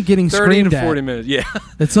constantly getting 30 screamed to at. 40 minutes,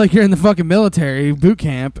 It's like you're in the fucking military boot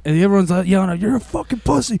camp, and everyone's like yelling, "You're a fucking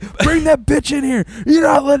pussy! Bring that bitch in here! You're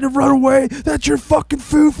not letting it run away! That's your fucking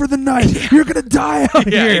food for the night! You're gonna die out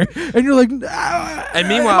here!" And you're like, and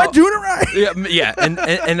meanwhile, am I doing it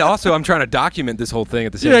right? And also I'm trying to document this whole thing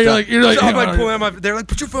at the same time. You're like, so I'm like pulling out they're like,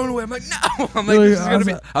 put your phone away. I'm like, no. I'm like, this is gonna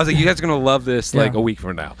be. I was like, you guys are gonna love this like a week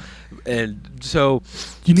from now. And so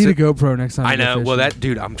you need a GoPro next time. I know. Well, that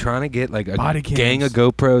dude, I'm trying to get like a gang of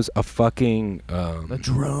GoPros, a fucking a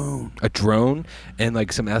drone, and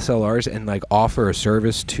like some SLRs, and like offer a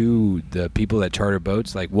service to the people that charter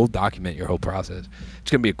boats. Like, we'll document your whole process. It's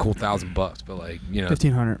gonna be a cool $1,000, but like, you know,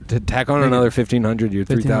 $1,500 to tack on another $1,500, your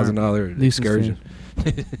 $3,000 excursion.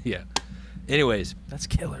 Yeah. Anyways, that's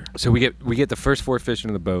killer. So we get the first 4 fish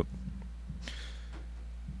into the boat.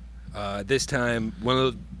 This time, one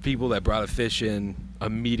of the people that brought a fish in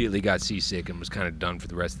immediately got seasick and was kind of done for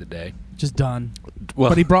the rest of the day. Just done. Well,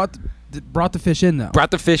 but he brought the fish in, though. Brought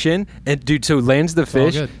the fish in, and dude, so lands the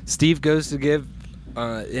fish. Steve goes to give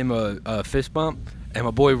him a fist bump, and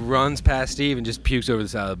my boy runs past Steve and just pukes over the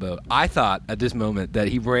side of the boat. I thought at this moment that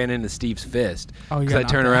he ran into Steve's fist. Because I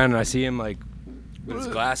turn around and I see him like with his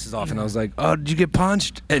glasses off, and I was like, "Oh, did you get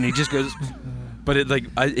punched?" And he just goes. But it like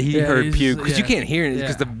he heard puke because you can't hear it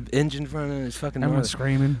because the engine's running. It's fucking. Everyone's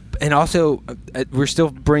screaming. And also, we're still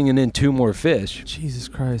bringing in 2 more fish. Jesus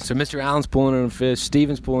Christ! So Mr. Allen's pulling in a fish.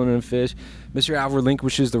 Steven's pulling in a fish. Mr. Al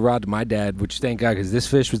relinquishes the rod to my dad, which thank God, because this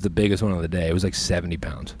fish was the biggest one of the day. It was like 70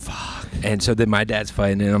 pounds. Fuck. And so then my dad's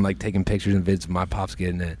fighting it. I'm like taking pictures and vids of my pops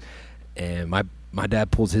getting it, and my dad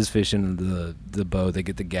pulls his fish into the boat. They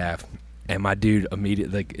get the gaff. And my dude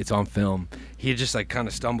immediately, like, it's on film, he just, like, kind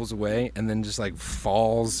of stumbles away and then just, like,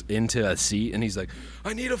 falls into a seat. And he's like,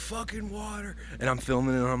 I need a fucking water. And I'm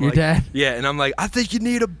filming it, and I'm Your like... dad? Yeah, and I'm like, I think you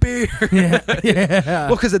need a beer. Yeah.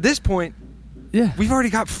 Well, because at this point, we've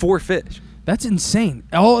already got 4 fish. That's insane.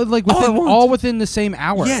 All within the same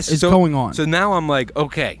hour is going on. So now I'm like,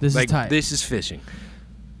 okay. This is tight. This is fishing.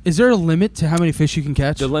 Is there a limit to how many fish you can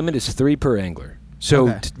catch? The limit is 3 per angler.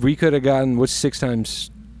 So we could have gotten, what's 6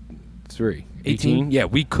 times... 3. 18? Yeah,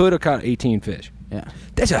 we could have caught 18 fish. Yeah.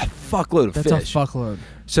 That's a fuckload of fish. That's a fuckload.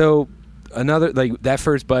 So another, like, that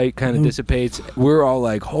first bite kind of dissipates. We're all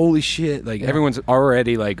like, holy shit. Like, everyone's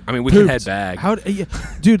already like, I mean, we can head back.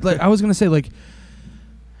 Dude, like, I was going to say, like,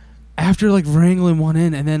 after, like, wrangling one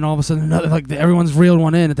in, and then all of a sudden, another, like, everyone's reeled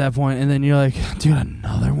one in at that point, and then you're like, dude,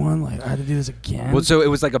 another one? Like, I had to do this again? Well, so it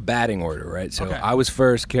was like a batting order, right? So I was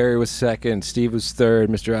first, Kerry was second, Steve was third,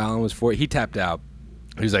 Mr. Allen was fourth. He tapped out.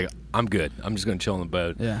 He was like, I'm good. I'm just going to chill on the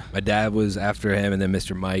boat. Yeah. My dad was after him, and then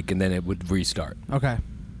Mr. Mike, and then it would restart. Okay.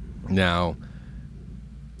 Now,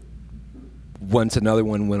 once another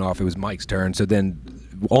one went off, it was Mike's turn. So then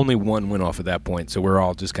only one went off at that point. So we're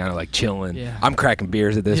all just kind of like chilling. Yeah. I'm cracking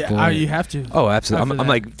beers at this point. You have to. Oh, absolutely. I'm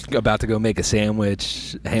like about to go make a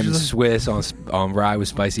sandwich, ham and Swiss on rye with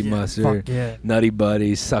spicy mustard. Fuck yeah. Nutty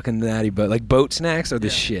Buddies, sucking natty butt. Like, boat snacks are the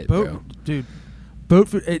shit, bro. Dude. Boat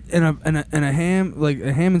food and a ham, like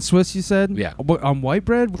a ham and Swiss, you said? Yeah. On white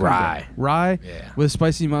bread? Rye. Yeah. With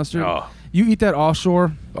spicy mustard? Oh. You eat that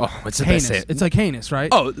offshore. Oh, it's heinous. the best. It's like heinous, right?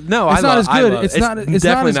 Oh no, it's not as good. It's not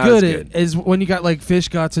as good as when you got like fish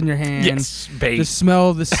guts in your hand. Yes, bait. The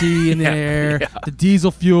smell of the sea in the air, yeah. the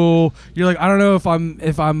diesel fuel. You're like, I don't know if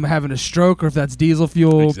I'm having a stroke or if that's diesel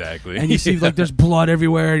fuel. Exactly. And you see like there's blood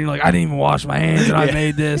everywhere, and you're like, I didn't even wash my hands, and I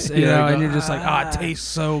made this. You know, like, and you're just like, it tastes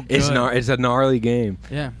so good. It's a gnarly game.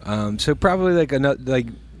 Yeah. So probably like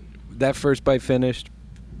that first bite finished.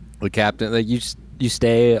 The captain, like you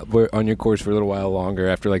stay on your course for a little while longer.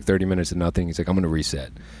 After like 30 minutes of nothing, he's like, I'm going to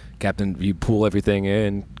reset. Captain, you pull everything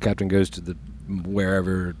in. Captain goes to the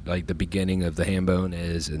wherever like the beginning of the ham bone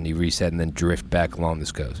is, and you reset and then drift back along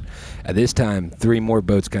this coast. At this time, 3 more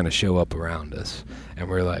boats kind of show up around us, and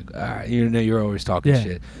we're like, all right, you know, you're always talking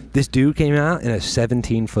shit. This dude came out in a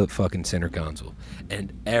 17-foot fucking center console,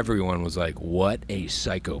 and everyone was like, what a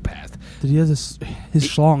psychopath. Did he have his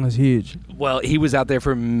schlong is huge. Well, he was out there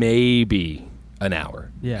for maybe an hour,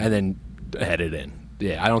 and then headed in.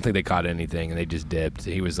 Yeah, I don't think they caught anything, and they just dipped.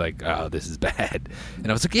 He was like, oh, this is bad. And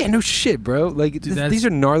I was like, yeah, no shit, bro. Like, dude, these are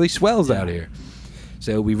gnarly swells out here.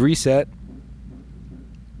 So we reset.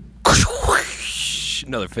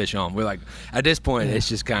 Another fish on. We're like, at this point, it's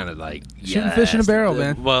just kind of like, shooting fish in a barrel,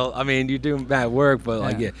 man. Well, I mean, you're doing bad work, but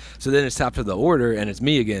like, yeah. So then it's top of the order, and it's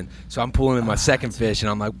me again. So I'm pulling in my second fish, and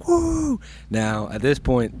I'm like, woo! Now, at this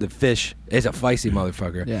point, the fish is a feisty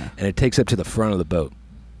motherfucker, and it takes up to the front of the boat.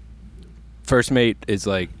 First mate is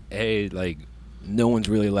like, hey, like, no one's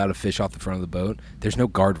really allowed to fish off the front of the boat. There's no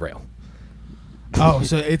guardrail. Oh,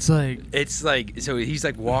 so it's like... So he's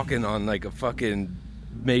like walking on like a fucking...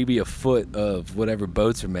 maybe a foot of whatever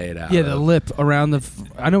boats are made out of. Yeah, the lip around the...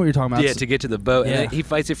 I know what you're talking about. Yeah, to get to the boat. Yeah. And then he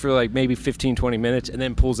fights it for like maybe 15, 20 minutes and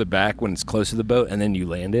then pulls it back when it's close to the boat, and then you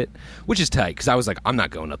land it, which is tight because I was like, I'm not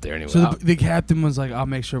going up there anyway. So the captain was like, I'll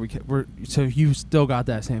make sure we're... So you still got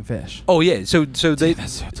that same fish. Oh, yeah. So they...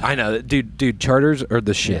 That's so tight. I know. Dude, charters are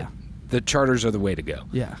the shit. Yeah. The charters are the way to go.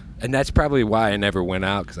 Yeah. And that's probably why I never went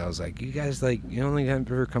out, because I was like, you guys, like, you only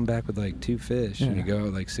ever come back with like 2 fish, and you go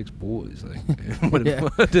with like 6 boys. Like, what do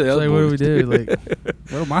we do? Like,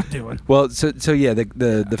 what am I doing? Well, so yeah,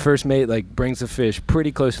 the first mate like brings the fish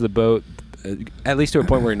pretty close to the boat, at least to a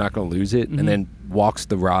point where you're not going to lose it, and then walks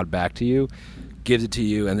the rod back to you, gives it to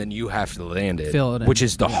you, and then you have to land it, which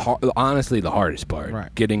is honestly the hardest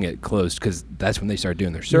part, getting it close, because that's when they start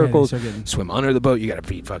doing their circles, swim under the boat. You got to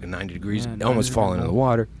be fucking 90 degrees, almost fall into the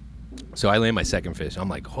water. So I land my second fish. I'm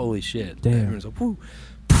like, holy shit. Damn. Everyone's like, whoo.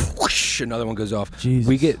 Whoosh, another one goes off. Jesus.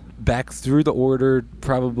 We get back through the order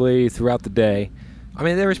probably throughout the day. I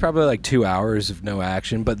mean, there was probably like 2 hours of no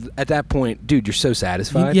action, but at that point, dude, you're so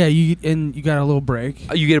satisfied. Yeah, you got a little break.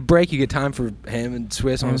 You get a break. You get time for ham and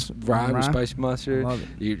Swiss on rye with spicy mustard. Love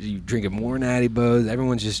it. You drinking more natty bows.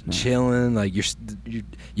 Everyone's just chilling. Like you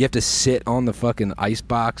have to sit on the fucking ice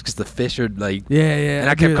box because the fish are like. Yeah. And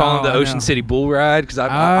I kept calling the Ocean City Bull Ride because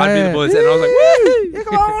I'd be the boys, and I was like, woo! Yeah,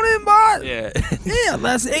 come on in, bud. Yeah.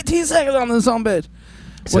 Last 18 seconds on this sumbitch.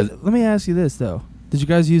 So let me ask you this though. Did you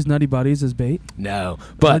guys use Nutty Buddies as bait? No,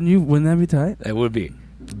 but wouldn't that be tight? It would be.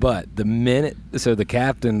 But the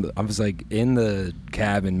captain, I was like in the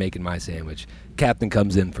cabin making my sandwich. Captain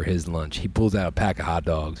comes in for his lunch. He pulls out a pack of hot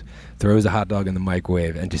dogs, throws a hot dog in the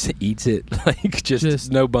microwave, and just eats it like just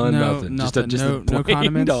no bun, nothing. Just a plain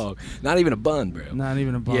condiments? dog. Not even a bun, bro. Not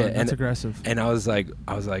even a bun. Yeah, that's aggressive. And I was like,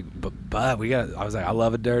 but I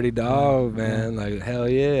love a dirty dog, man. Like, hell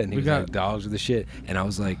yeah. And he was like, dogs are the shit. And I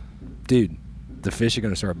was like, dude, the fish are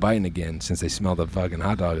going to start biting again since they smell the fucking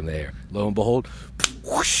hot dog in the air. Lo and behold,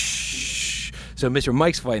 whoosh. So Mr.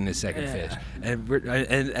 Mike's fighting his second fish.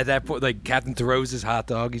 And at that point, like, Captain throws his hot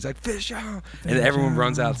dog. He's like, fish on. And everyone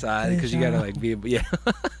runs outside because you got to, like, be,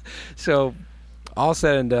 So all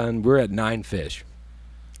said and done, we're at 9 fish.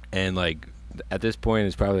 And, like, at this point,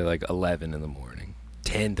 it's probably, like, 11 in the morning.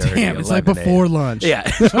 10:30. Damn, it's like before lunch. Yeah,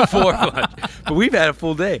 it's before lunch. But we've had a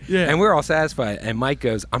full day. Yeah. And we're all satisfied. And Mike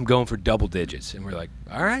goes, I'm going for double digits. And we're like,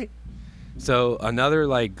 all right. So another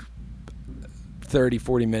like 30,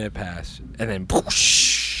 40 minute pass. And then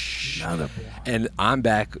whoosh, and I'm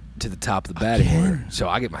back to the top of the batting order. So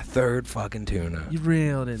I get my 3rd fucking tuna. You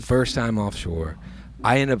reeled it. First time offshore.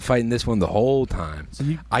 I end up fighting this one the whole time. So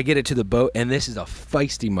I get it to the boat, and this is a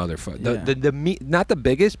feisty motherfucker. The not the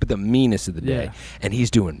biggest, but the meanest of the day. Yeah. And he's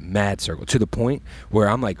doing mad circle to the point where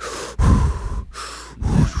I'm like,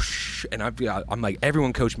 and I'm like,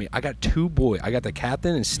 everyone coach me. I got 2 boys. I got the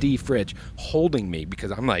captain and Steve Fritch holding me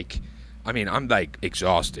because I'm like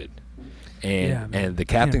exhausted. And the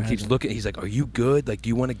captain keeps looking. He's like, are you good? Like, do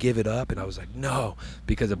you want to give it up? And I was like, no,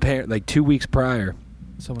 because apparently, like 2 weeks prior,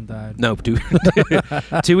 Someone died. No,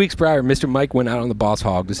 2 weeks prior, Mr. Mike went out on the Boss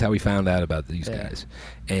Hog. This is how we found out about these guys.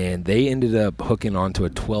 And they ended up hooking onto a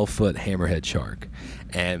 12-foot hammerhead shark.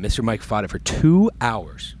 And Mr. Mike fought it for 2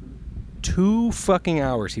 hours. 2 fucking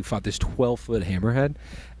hours he fought this 12-foot hammerhead.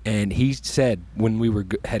 And he said when we were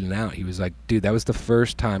heading out, he was like, dude, that was the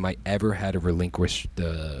first time I ever had to relinquish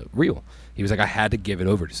the reel. He was like, I had to give it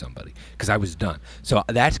over to somebody because I was done. So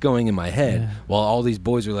that's going in my head while all these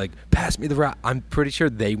boys are like, pass me the rod. I'm pretty sure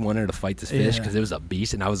they wanted to fight this fish because it was a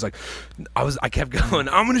beast. And I was like, I kept going,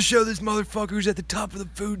 I'm going to show this motherfucker who's at the top of the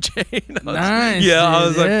food chain. Nice. Yeah, I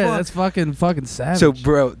was like, fuck. That's fucking savage. So,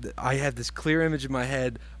 bro, I had this clear image in my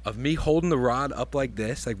head of me holding the rod up like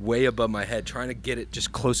this, like way above my head, trying to get it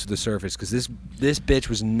just close to the surface because this bitch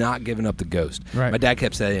was not giving up the ghost. Right. My dad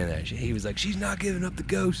kept saying that. He was like, she's not giving up the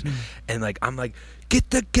ghost. And like, I'm like, get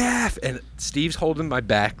the gaff. And Steve's holding my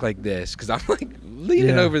back like this because I'm like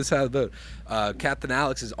leaning over the side of the boat. Captain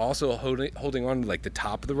Alex is also holding on to like the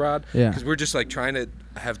top of the rod because we're just like trying to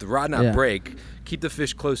have the rod not break, keep the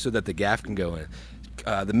fish close so that the gaff can go in.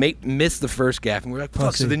 The mate missed the first gaff, and we're like,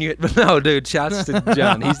 fuck. So then no, dude, shouts to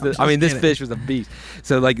John. This fish was a beast.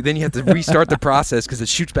 So, like, then you have to restart the process because it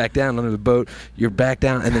shoots back down under the boat. You're back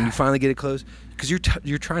down, and then you finally get it close because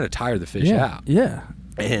you're trying to tire the fish out. Yeah.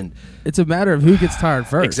 And it's a matter of who gets tired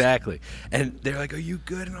first. Exactly. And they're like, are you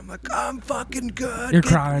good? And I'm like, I'm fucking good. You're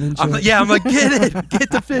crying and shit. I'm like, get it. Get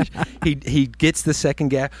the fish. He gets the second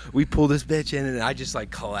gaff. We pull this bitch in, and I just, like,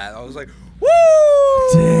 collapse. I was like, woo!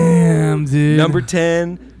 Damn, dude. Number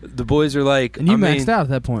 10, the boys are like... And you maxed out at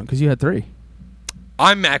that point because you had 3.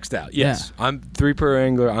 I'm maxed out, yes. Yeah. I'm 3 per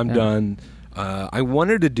angler. I'm done. I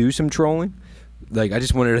wanted to do some trolling. Like, I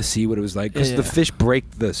just wanted to see what it was like because the fish break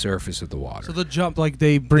the surface of the water. So the jump, like,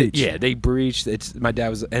 they breach. They breached. My dad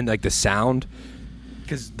was... And, like, the sound...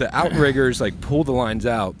 Because the outriggers, like, pull the lines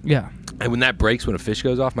out. Yeah. And when that breaks, when a fish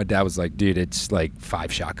goes off, my dad was like, dude, it's like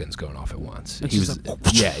 5 shotguns going off at once. He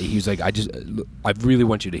was like, I really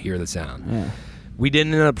want you to hear the sound. Yeah. We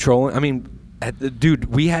didn't end up trolling. I mean,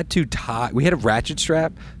 we had a ratchet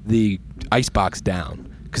strap the ice box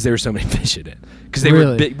down because there were so many fish in it. Because they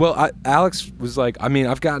were big. Well, Alex was like, I mean,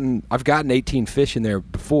 I've gotten 18 fish in there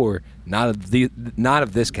before, not of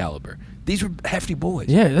this caliber. These were hefty boys.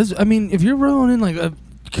 Yeah, if you're rolling in like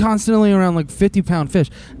constantly around like 50-pound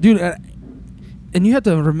fish, dude. And you have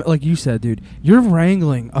to, like you said, dude, you're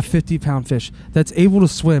wrangling a 50-pound fish that's able to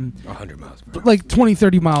swim 100 miles per hour. Like 20,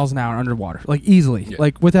 30 miles an hour underwater, like easily,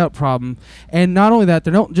 like without problem. And not only that,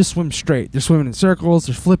 they don't just swim straight. They're swimming in circles.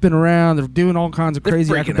 They're flipping around. They're doing all kinds of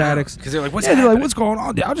crazy acrobatics. Because they're like, what's happening? They're like, what's going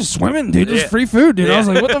on? Dude, I'm just swimming, dude. Just free food, dude. I was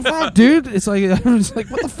like, what the fuck, dude? It's like, I was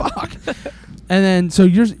like, what the fuck? And then, so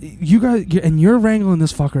you're wrangling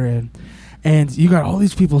this fucker in. And you got all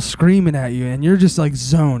these people screaming at you, and you're just like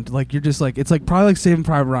zoned. Like you're just like, it's like probably like Saving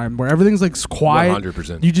Private Ryan, where everything's like quiet.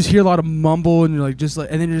 100%. You just hear a lot of mumble, and you're like,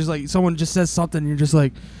 and then you're just like, someone just says something, and you're just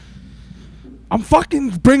like, I'm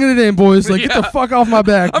fucking bringing it in, boys. Like get the fuck off my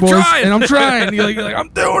back, boys. And I'm trying. You're like, I'm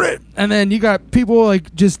doing it. And then you got people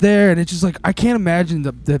like just there, and it's just like, I can't imagine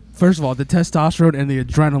the first of all the testosterone and the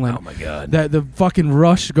adrenaline. Oh my god. That the fucking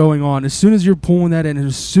rush going on as soon as you're pulling that in, and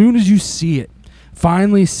as soon as you see it.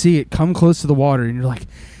 Finally see it come close to the water, and you're like,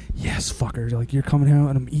 yes, fucker. Like, you're coming out,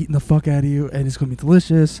 and I'm eating the fuck out of you, and it's going to be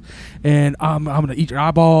delicious, and I'm going to eat your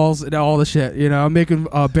eyeballs and all the shit. You know, I'm making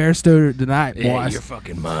bear stoner tonight, boys. Yeah, you're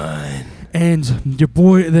fucking mine. And your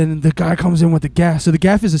boy, then the guy comes in with the gaff. So the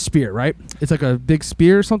gaff is a spear, right? It's like a big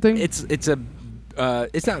spear or something? It's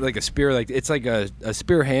not like a spear, like it's like a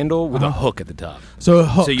spear handle with a hook at the top. So it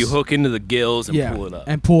hooks. So you hook into the gills and pull it up.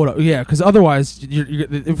 And pull it up, yeah, because otherwise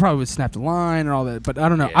it probably would snap the line and all that. But I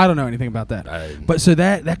don't know. Yeah. I don't know anything about that. But so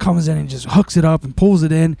that comes in and just hooks it up and pulls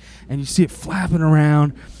it in, and you see it flapping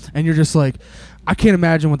around, and you're just like, I can't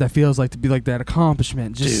imagine what that feels like to be like that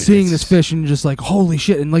accomplishment. Just seeing this fish and you're just like, holy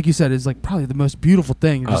shit. And like you said, it's like probably the most beautiful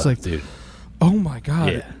thing. You're just like, dude, oh my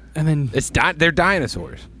god. Yeah. And then they're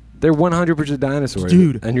dinosaurs. They're 100% dinosaurs,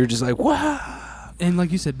 dude. And you're just like, wow. And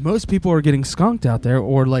like you said, most people are getting skunked out there,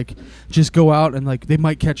 or like just go out and like they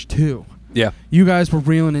might catch 2. Yeah. You guys were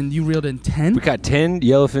reeling in. You reeled in 10. We got 10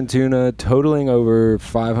 yellowfin tuna, totaling over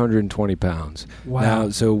 520 pounds. Wow. Now,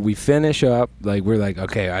 so we finish up. Like we're like,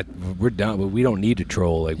 okay, we're done, but we don't need to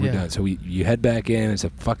troll. Like we're done. So you head back in. It's a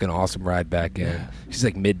fucking awesome ride back in. It's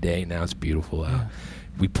like midday now. It's beautiful out.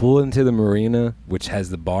 We pull into the marina, which has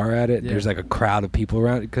the bar at it. Yeah. There's like a crowd of people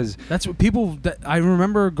around it because that's what people. I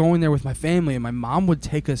remember going there with my family, and my mom would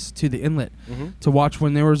take us to the inlet to watch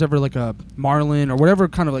when there was ever like a marlin or whatever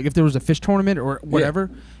kind of like if there was a fish tournament or whatever.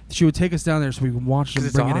 Yeah. She would take us down there so we could watch them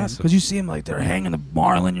bring it in. Because you see them like they're hanging the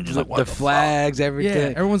marlin. You're just like, what the flags, fuck?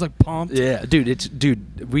 everything. Yeah, everyone's like pumped. Yeah,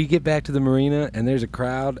 dude. We get back to the marina and there's a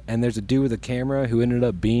crowd and there's a dude with a camera who ended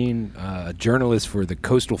up being a journalist for the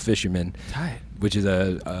Coastal Fisherman. Tight. Which is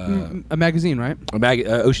a magazine, right?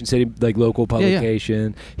 Ocean City, like local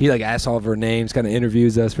publication. Yeah. He like asks all of our names, kind of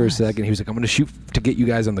interviews us for a second. He was like, "I'm going to shoot to get you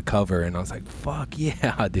guys on the cover," and I was like, "Fuck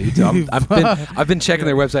yeah, dude!" So I've been checking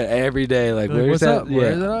their website every day. Like, where's that?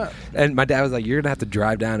 Where's that? And my dad was like, "You're gonna have to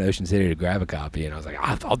drive down to Ocean City to grab a copy," and I was like,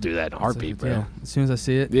 "I'll do that in a heartbeat, bro." Yeah, as soon as I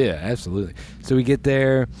see it. Yeah, absolutely. So we get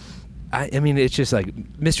there. I mean, it's just like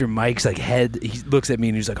Mr. Mike's like head. He looks at me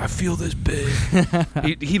and he's like, "I feel this big."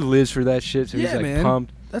 he lives for that shit, so he's like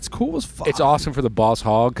pumped. That's cool as fuck. It's awesome for the Boss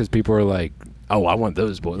Hog because people are like, "Oh, I want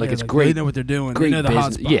those boys." Like it's great. They know what they're doing. Great they know the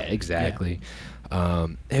hot spot. Yeah, exactly. Yeah.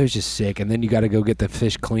 It was just sick. And then you got to go get the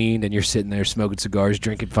fish cleaned, and you're sitting there smoking cigars,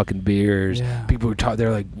 drinking fucking beers. Yeah. People were talking.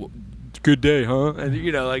 They're like, "Good day, huh?" And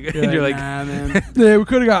you know, like, and you're like, "Nah, man. Yeah, we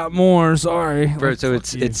could have got more. Sorry." Bro, so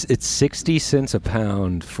it's 60 cents a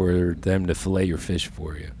pound for them to fillet your fish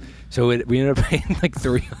for you. So we ended up paying like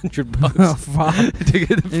 $300 oh, fuck. to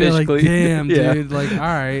get the fish like, cleaned. Damn, dude. Like, all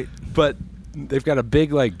right. But they've got a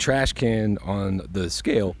big like trash can on the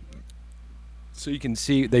scale. So you can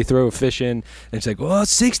see they throw a fish in, and it's like, well,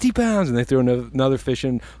 60 pounds. And they throw another fish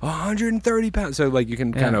in, 130 pounds. So, like, you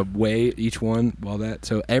can kind of weigh each one while that.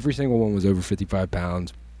 So every single one was over 55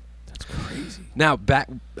 pounds. That's crazy. Now,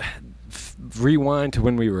 rewind to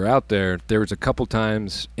when we were out there. There was a couple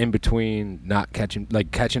times in between not catching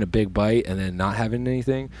a big bite and then not having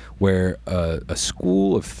anything where a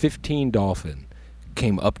school of 15 dolphin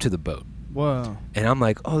came up to the boat. Whoa. And I'm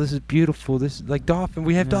like, "Oh, this is beautiful. This is like dolphin.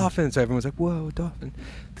 We have dolphins." So everyone's like, "Whoa, dolphin."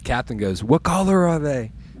 The captain goes, "What color are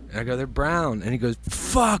they?" And I go, "They're brown." And he goes,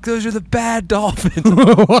 "Fuck, those are the bad dolphins."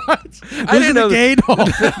 What? I didn't know the gay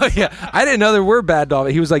dolphins. Yeah, I didn't know there were bad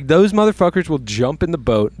dolphins. He was like, "Those motherfuckers will jump in the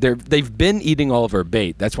boat. They've been eating all of our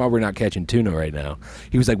bait. That's why we're not catching tuna right now."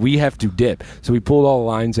 He was like, "We have to dip." So we pulled all the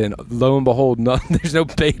lines in. Lo and behold, there's no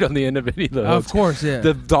bait on the end of any of the hooks. Of course, yeah.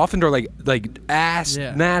 The dolphins are like ass,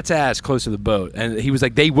 gnat's ass close to the boat. And he was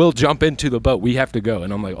like, "They will jump into the boat. We have to go."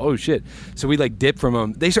 And I'm like, "Oh, shit." So we like dip from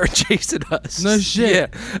them. They start chasing us. No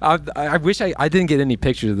shit. Yeah. I wish I didn't get any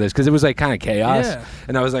pictures of this because it was like kind of chaos. Yeah.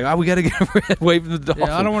 And I was like, "Oh, we got to get away from the dolphin."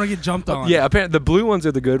 Yeah, I don't want to get jumped on. Yeah, apparently the blue ones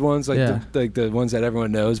are the good ones, like the ones that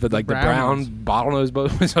everyone knows. But like the brown bottlenose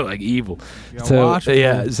boats are like evil. So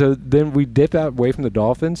so then we dip out away from the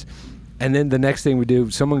dolphins, and then the next thing we do,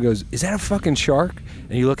 someone goes, "Is that a fucking shark?"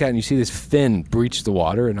 And you look at it and you see this fin breach the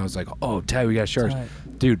water, and I was like, "Oh, Ty, we got sharks." Tight.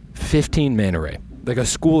 Dude, 15 manta ray, like a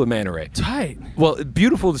school of manta ray. Tight. Well,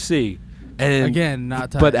 beautiful to see. And again, not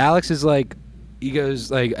tight. But Alex is like, he goes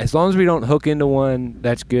like, as long as we don't hook into one,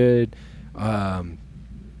 that's good.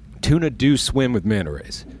 Tuna do swim with manta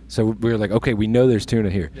rays, so we were like, okay, we know there's tuna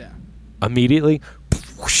here. Yeah. Immediately,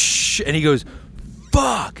 whoosh, and he goes,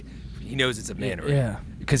 "Fuck!" He knows it's a manta ray. Yeah.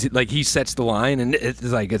 Because he sets the line and it's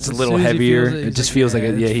like it's a little heavier. It just feels like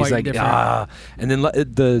he's like different. And then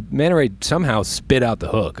the manta ray somehow spit out the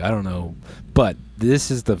hook. I don't know, but this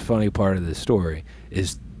is the funny part of this story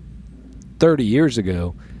is 30 years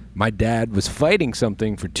ago, my dad was fighting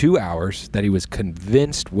something for 2 hours that he was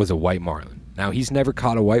convinced was a white marlin. Now, he's never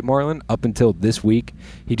caught a white marlin up until this week.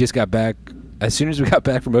 He just got back. As soon as we got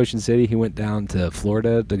back from Ocean City, he went down to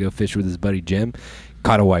Florida to go fish with his buddy Jim.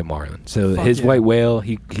 Caught a white marlin. So white whale,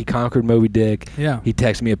 he conquered Moby Dick. Yeah. He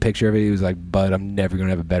texted me a picture of it. He was like, "Bud, I'm never going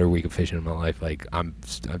to have a better week of fishing in my life. Like,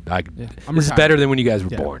 this is better than when you guys were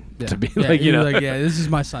born." Yeah. To be like, you know. Like, yeah, this is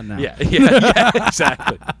my son now. Yeah,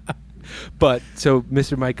 exactly. But so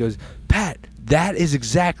Mr. Mike goes, "Pat, that is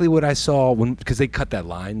exactly what I saw because they cut that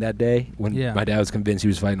line that day when my dad was convinced he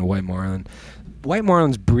was fighting a white marlin. White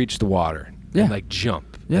marlins breach the water and like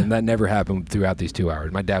jump, and that never happened throughout these 2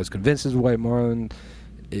 hours. My dad was convinced it was a white marlin.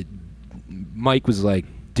 Mike was like,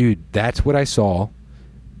 "Dude, that's what I saw.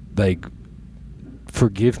 Like,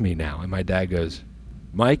 forgive me now." And my dad goes,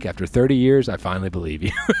 "Mike, after 30 years, I finally believe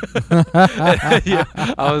you."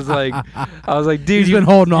 I was like, "Dude, you've been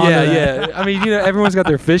holding on." Yeah. I mean, everyone's got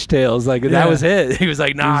their fishtails. Like that was it. He was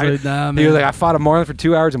like, "Nah." He was like, "I fought a marlin for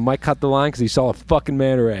 2 hours, and Mike cut the line because he saw a fucking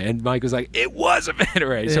manta ray." And Mike was like, "It was a manta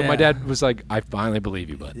ray." So my dad was like, "I finally believe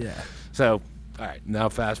you, bud." Yeah. So All right, now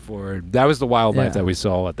fast forward. That was the wildlife that we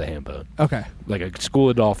saw at the Hambo. Okay. Like a school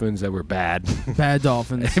of dolphins that were bad. Bad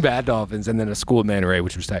dolphins. Bad dolphins, and then a school of manta ray,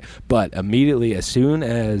 which was tight. But immediately, as soon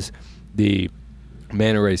as the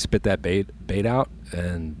manta ray spit that bait out,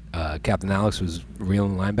 and Captain Alex was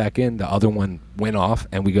reeling the line back in, the other one went off,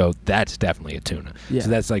 and we go, that's definitely a tuna. Yeah. So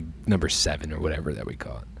that's like number 7 or whatever that we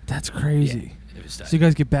caught. That's crazy. Yeah, it was tight. So you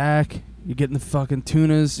guys get back. You're getting the fucking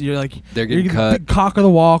tunas. You're like, they're getting cut. The big cock of the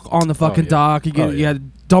walk on the fucking dock. You got to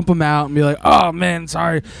dump them out and be like, oh man,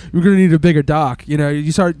 sorry, we're gonna need a bigger dock. You know,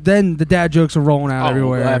 you start. Then the dad jokes are rolling out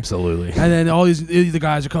everywhere. Absolutely. And then all the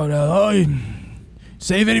guys are coming out. Oh, you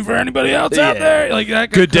save any for anybody else out there? Like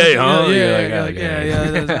that. Good day, huh?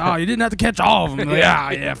 Yeah. Oh, you didn't have to catch all of them. Like,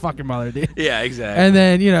 yeah, fuck your mother, dude. Yeah, exactly. And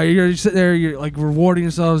then you're sitting there, you're like rewarding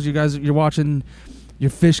yourselves. You guys, you're watching your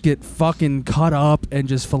fish get fucking cut up and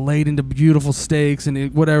just filleted into beautiful steaks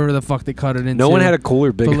and whatever the fuck they cut it into. No one had a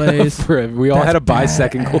cooler big enough for it. We all had to buy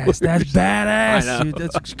second coolers. That's badass. I know. Dude.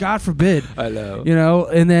 That's, God forbid. I know. You know,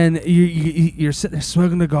 and then you're sitting there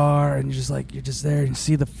smoking the cigar and you're just there and you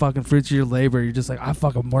see the fucking fruits of your labor. You're just like, I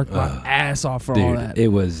fucking worked my ass off for all that. It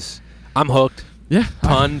was, I'm hooked. Yeah.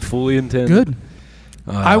 Pun fully intended. Good.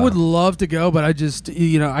 I would love to go, but I just,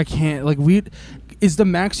 I can't. Like, is the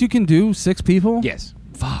max you can do 6 people? Yes.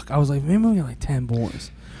 Fuck. I was like, maybe we get like 10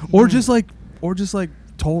 boys, or just like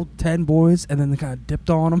told 10 boys and then they kind of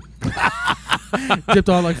dipped on them. Dipped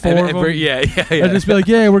on like 4 of them. Yeah. And just be like,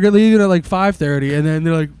 yeah, we're gonna leave it at like 5:30, and then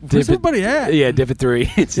they're like, where's everybody at? Yeah, dip at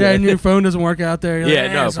 3. Yeah, and your phone doesn't work out there. You're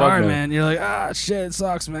like, no, sorry, fuck man. You're like, shit, it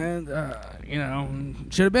sucks, man.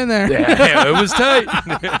 Should have been there. Yeah, it was tight.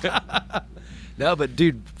 No, but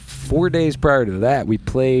dude, 4 days prior to that, we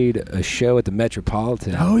played a show at the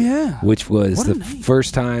Metropolitan. Oh, yeah. Which was the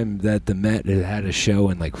first time that the Met had a show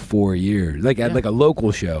in like 4 years. Like, like a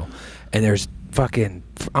local show. And there's fucking,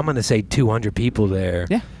 I'm going to say 200 people there.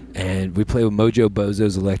 Yeah. And we played with Mojo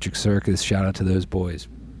Bozo's Electric Circus. Shout out to those boys.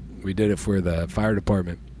 We did it for the fire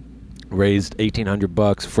department. Raised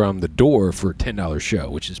 $1,800 from the door for a $10 show,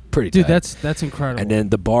 which is pretty tight. Dude, that's incredible. And then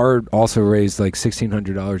the bar also raised like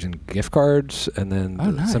 $1,600 in gift cards, and then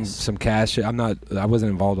some cash. I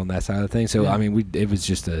wasn't involved on that side of things, so I mean, it was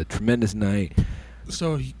just a tremendous night.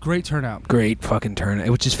 So great turnout. Great fucking turnout.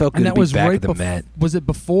 It just felt good to be back at the Met. Was it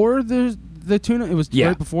before the tuna? It was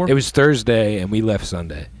right before. It was Thursday, and we left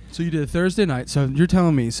Sunday. So you did a Thursday night. So you're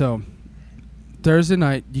telling me Thursday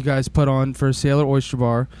night you guys put on for Sailor Oyster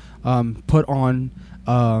Bar. Put on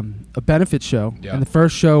a benefit show, and the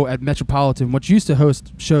first show at Metropolitan, which used to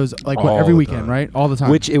host shows like every weekend, right? All the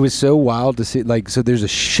time. Which it was so wild to see. Like, so there's a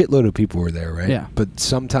shitload of people were there, right? Yeah. But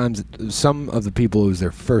sometimes some of the people, it was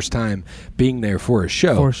their first time being there for a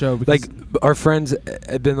show. Like, our friends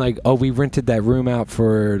had been like, oh, we rented that room out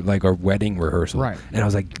for like our wedding rehearsal. Right. And I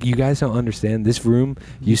was like, you guys don't understand. This room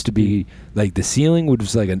used to be like, the ceiling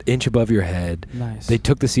was like an inch above your head. Nice. They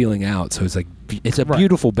took the ceiling out, so it's like, it's a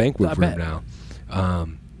beautiful banquet room now.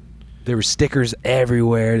 There were stickers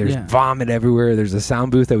everywhere. There's vomit everywhere. There's a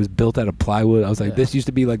sound booth that was built out of plywood. I was like, this used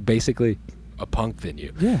to be like basically a punk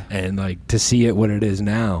venue. Yeah. And like to see it what it is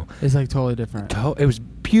now, it's like totally different. It was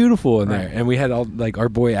beautiful in there. And we had all like our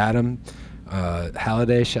boy Adam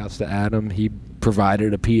Halliday. Shouts to Adam. He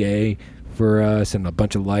provided a PA for us and a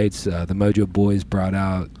bunch of lights. The Mojo boys brought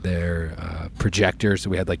out their projector, so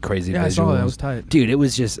we had like crazy visuals. I saw that. It was tight. Dude, it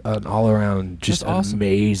was just an all around just awesome.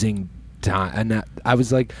 Amazing time. And I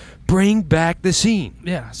was like, bring back the scene.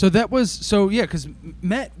 Yeah. So that was because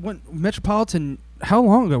Metropolitan. How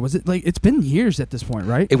long ago was it? Like, it's been years at this point,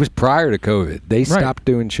 right? It was prior to COVID. They stopped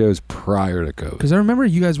doing shows prior to COVID. Because I remember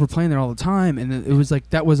you guys were playing there all the time, and it was like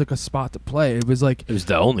that was like a spot to play. It was like it was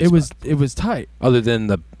the only. It was tight. Other than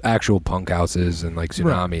the actual punk houses and like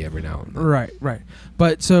Tsunami every now and then. Right.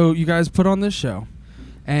 But so you guys put on this show,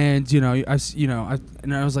 and I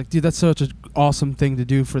was like, dude, that's such an awesome thing to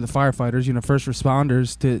do for the firefighters, first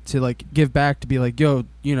responders to like give back, to be like, yo,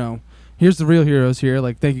 here's the real heroes here.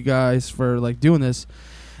 Like, thank you guys for like doing this,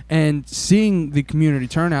 and seeing the community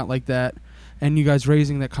turnout like that, and you guys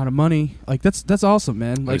raising that kind of money. Like, that's awesome,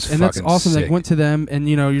 man. Like, and that's awesome. Like, went to them, and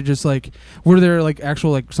you're just like, were there like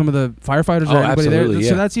actual like some of the firefighters or anybody there? Yeah.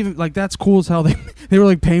 So that's even like that's cool as hell. They were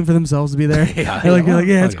like paying for themselves to be there. You're like,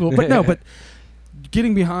 yeah, it's cool. But no, but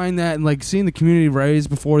getting behind that and like seeing the community raise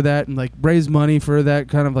before that and like raise money for that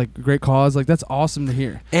kind of like great cause, like that's awesome to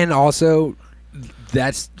hear. And also,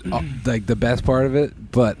 that's like the best part of it,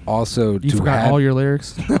 but also you forgot all your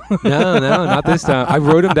lyrics. No, not this time. I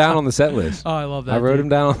wrote them down on the set list. Oh, I love that. I wrote them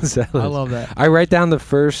down on the set list. I love that. I write down the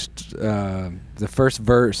first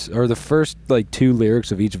verse or the first like 2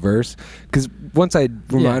 lyrics of each verse, because once I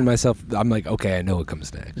remind myself, I'm like, okay, I know what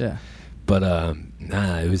comes next. Yeah. But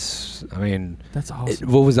it was. I mean, that's awesome.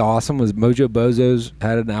 What was awesome was Mojo Bozos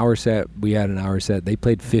had an hour set. We had an hour set. They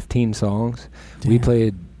played 15 songs. Damn. We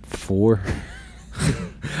played 4.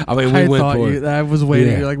 I mean, we went for it. I was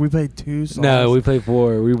waiting. Yeah. You're like, we played 2 songs. No, we played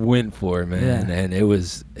 4. We went for it, man. Yeah. And it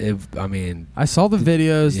was. I mean, I saw the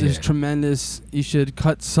videos. Yeah. There's tremendous. You should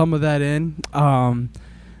cut some of that in.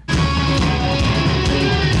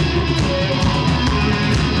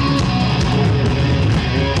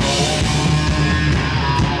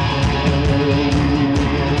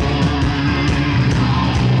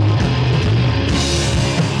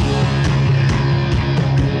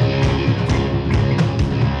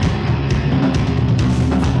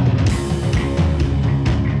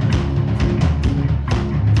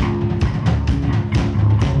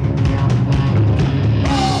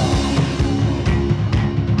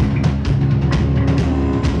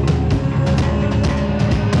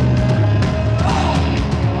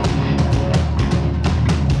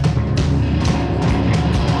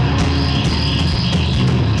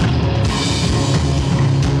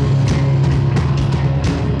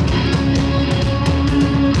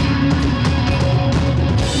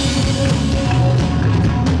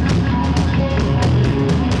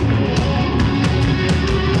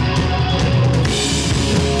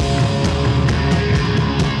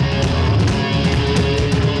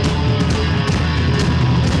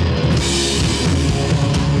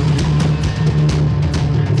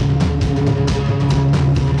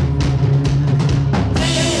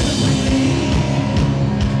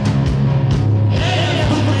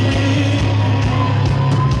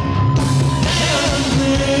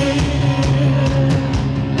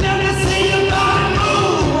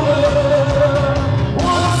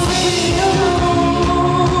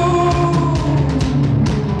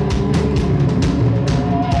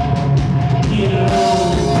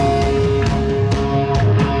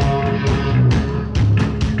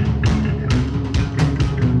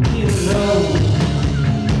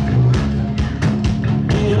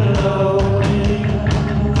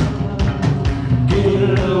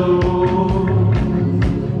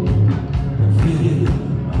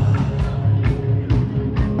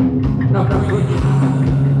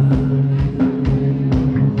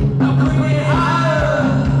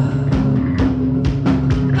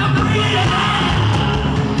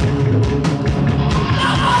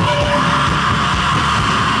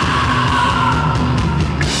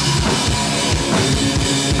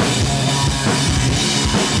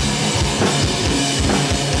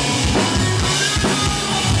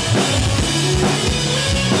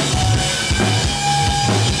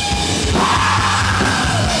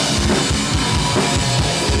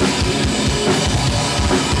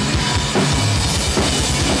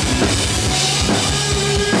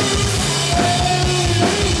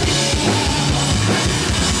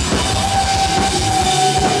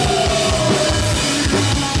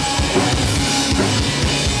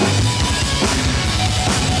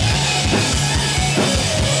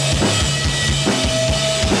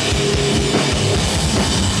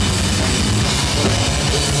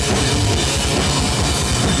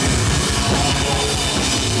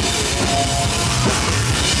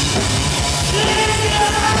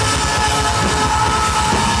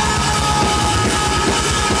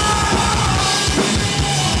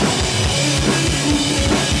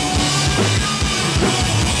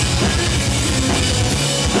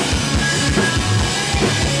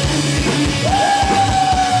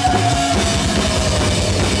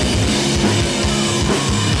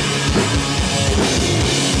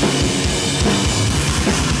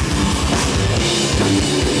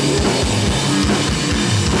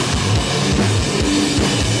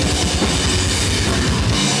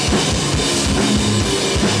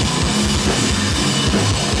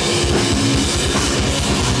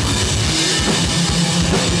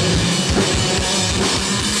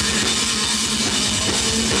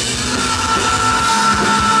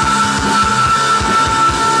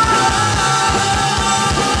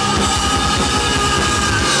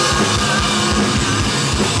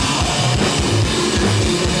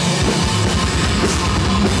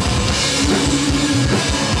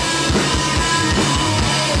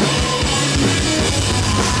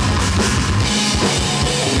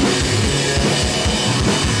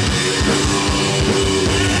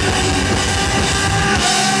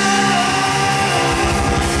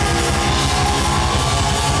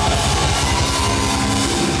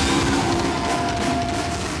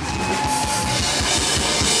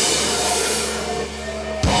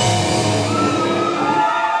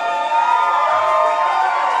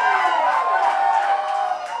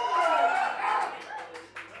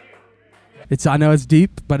 I know it's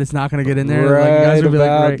deep, but it's not gonna get in there. Right, like, you guys will be like,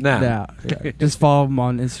 right now. Yeah. Just follow them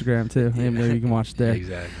on Instagram too, and maybe you can watch it there.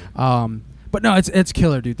 Exactly. But no, it's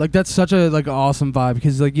killer, dude. Like, that's such a like awesome vibe,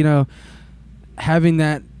 because like, you know, having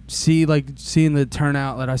that seeing the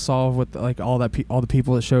turnout that I saw with like all the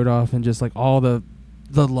people that showed up, and just like all the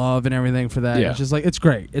love and everything for that. It's just like, it's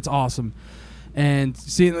great. It's awesome. And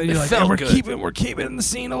seeing that, you're like, we're keeping the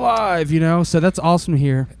scene alive, you know. So that's awesome to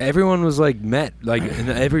hear. Everyone was like, Matt, like in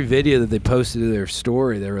every video that they posted to their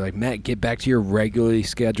story, they were like, Matt, get back to your regularly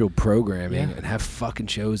scheduled programming and have fucking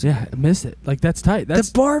shows. Yeah, I missed it. Like, that's tight. The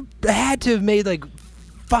bar had to have made like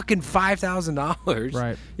fucking $5,000.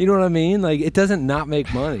 Right. You know what I mean? Like, it doesn't not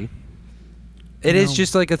make money. It is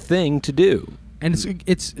just like a thing to do, and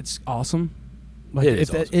it's awesome. Like, it is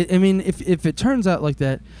awesome. I mean, if it turns out like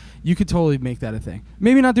that, you could totally make that a thing.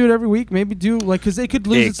 Maybe not do it every week. Maybe do like, because they could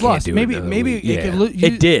lose its lust. Maybe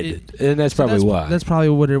it did, and that's probably why. That's probably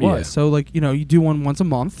what it was. Yeah. So like, you know, you do one once a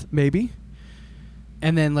month, maybe,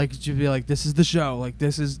 and then like you'd be like, this is the show. Like,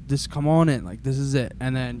 this. Come on in. Like, this is it.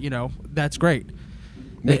 And then, you know, that's great.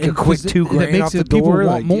 Make a quick $2,000 off the door. People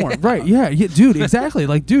want more, right? Yeah, dude, exactly.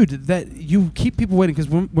 Like, dude, that you keep people waiting,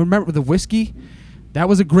 because remember the whiskey. That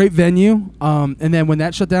was a great venue, and then when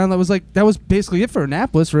that shut down, that was basically it for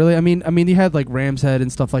Annapolis, really. I mean, you had like Ram's Head and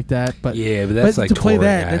stuff like that, but that's like to play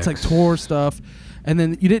that, acts. that's like tour stuff, and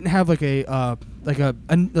then you didn't have like a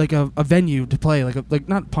venue to play, like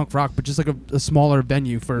not punk rock, but just like a smaller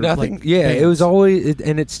venue for nothing. Like, yeah, bands. It was always,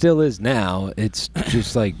 and it still is now. It's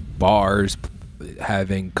just like bars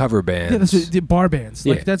having cover bands. Yeah, that's the bar bands.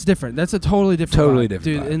 Like, that's different. That's a totally different vibe,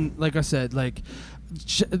 dude. Vibe. And like I said, like,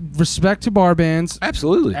 respect to bar bands.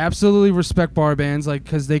 Absolutely respect bar bands, like,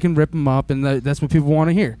 because they can rip them up, and that's what people want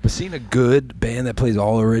to hear. But seeing a good band that plays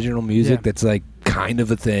all original music, that's like kind of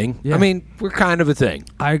a thing. I mean, we're kind of a thing.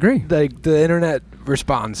 I agree. Like, the internet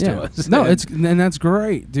responds to us. No, and that's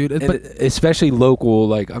great, dude. But especially local,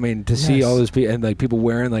 like, I mean, to see all those people, and like people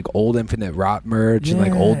wearing like old Infinite Rot merch and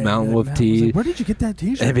like old Mountain Wolf tee. Like, where did you get that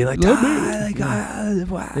t-shirt? And be like, wow. Yeah, you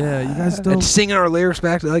guys still and singing our lyrics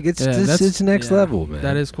back. Like, it's next level, man.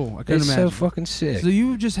 That is cool. I couldn't imagine. It's so fucking sick.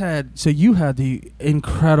 So you had the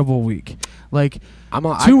incredible week. Like,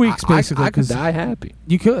 2 weeks basically. I could die happy.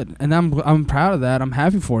 You could, and I'm proud of that. I'm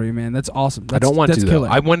happy for you, man. That's awesome. I don't want to though.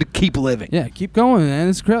 I want to keep living. Yeah, keep going, man.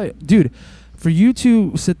 It's great, dude. For you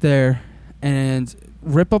to sit there and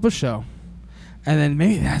rip up a show, and then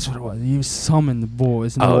maybe that's what it was. You summoned the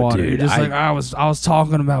boys in the water. Dude, You're just I was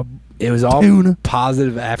talking about. It was all tuna.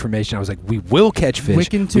 Positive affirmation. I was like, we will catch fish.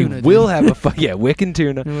 Wick and tuna. We will have wick and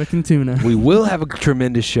tuna. Wick and tuna. We will have a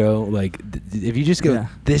tremendous show. Like, if you just go,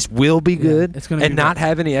 this will be good, it's gonna and not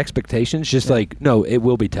have any expectations, just like, no, it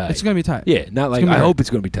will be tight. It's going to be tight. Yeah, not like, I hope it's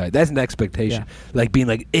going to be tight. That's an expectation. Yeah. Like, being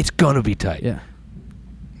like, it's going to be tight. Yeah.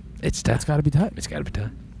 It's tight. It's got to be tight. It's got to be tight.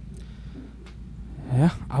 Yeah,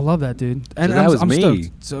 I love that, dude. And so that was me.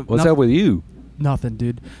 Stoked. So what's up with you? Nothing,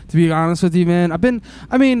 dude. To be honest with you, man, I've been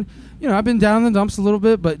down in the dumps a little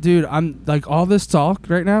bit, but dude, I'm like, all this talk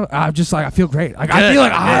right now, I'm just like, I feel great. Like, I feel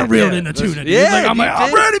like I reeled into tuna, dude. Yeah, like,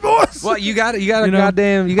 I'm ready, boys. Well, you got a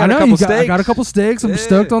couple steaks. I got a couple steaks. I'm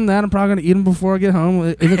stoked on that. I'm probably gonna eat them before I get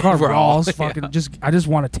home in the car. raw. Fucking I just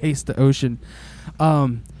want to taste the ocean.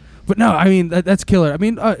 But no, I mean, that's killer. I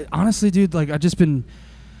mean, honestly, dude, like,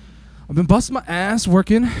 I've been busting my ass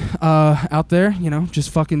working out there, you know, just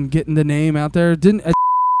fucking getting the name out there.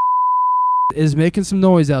 Is making some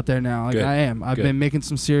noise out there now. Like, I am. I've been making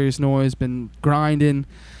some serious noise, been grinding.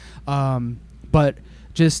 But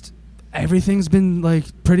just everything's been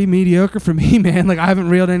like pretty mediocre for me, man. Like, I haven't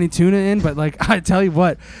reeled any tuna in, but like, I tell you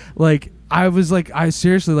what, like, I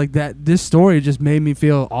seriously, like, that this story just made me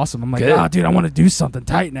feel awesome. I'm like, dude, I want to do something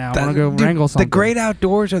tight now. I want to go wrangle something. The great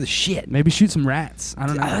outdoors are the shit. Maybe shoot some rats. I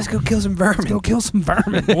don't know. Let's go kill some vermin. Let's go kill some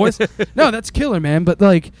vermin, boys. No, that's killer, man. But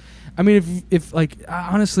like, I mean, if like,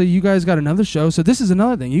 honestly, you guys got another show. So this is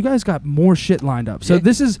another thing. You guys got more shit lined up. So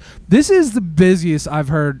this is the busiest I've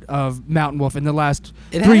heard of Mountain Wolf in the last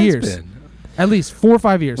 3 years. At least 4 or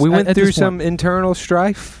 5 years. We went through some internal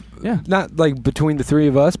strife. Yeah. Not like between the three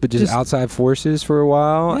of us, but just outside forces for a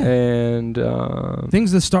while. Yeah. And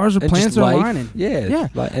things, the stars are planets are aligning. Yeah.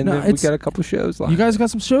 And then we got a couple shows lined up. You guys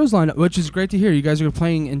got some shows lined up, which is great to hear. You guys are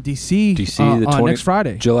playing in D.C. Next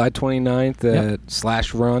Friday. July 29th at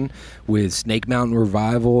Slash Run with Snake Mountain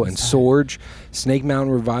Revival and Sorge. Snake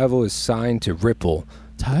Mountain Revival is signed to Ripple.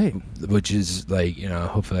 Tight. Which is like, you know,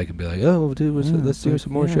 hopefully I can be like, oh, dude, let's do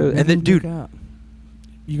some more shows. And then, dude,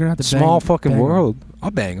 you're gonna have to small fucking world. I'll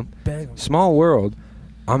bang them. Small world.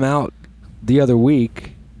 I'm out the other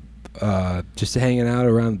week, just hanging out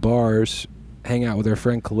around bars hang out with her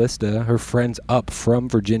friend Callista. Her friend's up from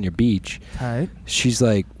Virginia Beach. Right. She's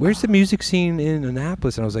like, where's the music scene in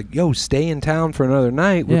Annapolis? And I was like, yo, stay in town for another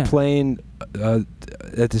night. We're playing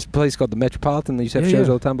at this place called the Metropolitan. They used to have shows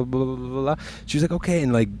all the time, blah, blah, blah, blah, blah. She was like, okay,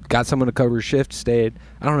 and like got someone to cover her shift, stayed.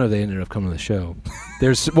 I don't know if they ended up coming to the show.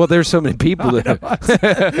 There's so many people there.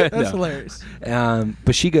 That's hilarious.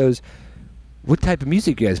 But she goes, what type of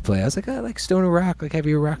music do you guys play? I was like, I like stoner rock, like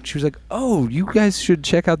heavy rock. She was like, oh, you guys should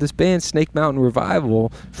check out this band, Snake Mountain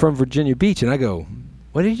Revival, from Virginia Beach. And I go,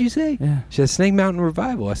 what did you say? Yeah. She said, Snake Mountain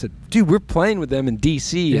Revival. I said, dude, we're playing with them in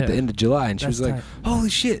D.C. at the end of July. And she was like,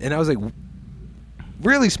 holy shit. And I was like,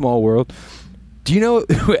 really small world. Do you know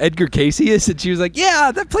who Edgar Casey is? And she was like,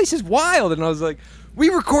 yeah, that place is wild. And I was like, we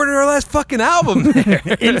recorded our last fucking album there.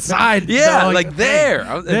 Inside. Yeah, like there.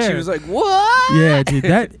 And she was like, what? Yeah, dude,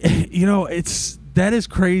 that, that is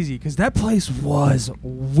crazy because that place was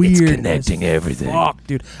weird. It's connecting everything. Fuck,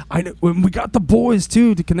 dude. I know, when we got the boys,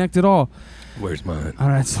 too, to connect it all. Where's mine? All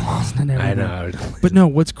right, it's lost in I know. But no,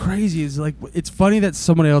 what's crazy is like it's funny that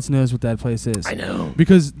somebody else knows what that place is. I know.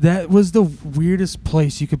 Because that was the weirdest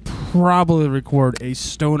place you could probably record a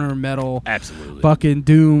stoner metal fucking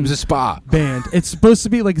doom it was a spot band. It's supposed to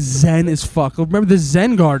be like zen as fuck. Remember the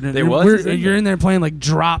Zen Garden? You're in there playing like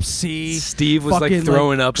Drop C. Steve was like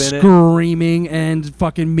throwing up in it. Screaming and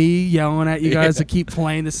fucking me yelling at you guys to keep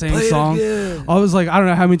playing the same song. I was like, I don't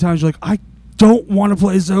know how many times you're like, I don't want to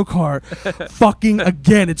play Zokar fucking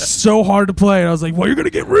again. It's so hard to play. And I was like, well, you're going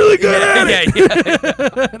to get really good at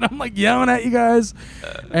it. And I'm like yelling at you guys.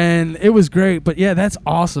 And it was great. But yeah, that's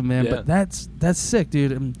awesome, man. But that's sick,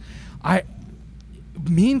 dude. And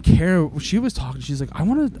me and Kara, she was talking. She's like,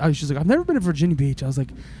 she's like, I've never been to Virginia Beach. I was like,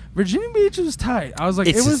 Virginia Beach was tight. I was like,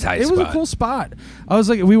 it was a cool spot. I was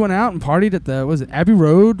like, we went out and partied at Abbey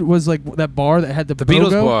Road was like that bar that had the BOGO.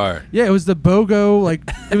 Beatles bar. Yeah, it was the BOGO. Like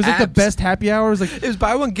it was like the best happy hour. It was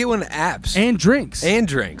buy one get one apps and drinks.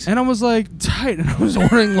 And I was like tight, and I was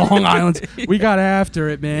ordering Long Island's. We got after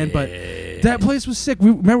it, man. But that place was sick.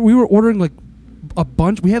 We were ordering like a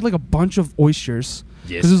bunch. We had like a bunch of oysters.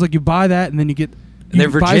 Because it was like you buy that and then you get. And they're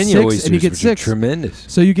Virginia oysters, and you get 6. Tremendous.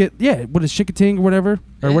 So you get, what is Chickatink or whatever?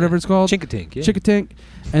 Or whatever it's called? Chickatink, yeah. Chickatink.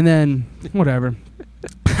 And then, whatever.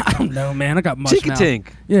 I don't know, man. I got much Chickatink.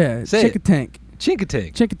 Now. Yeah. Chickatink.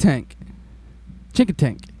 Chickatink. Chickatink.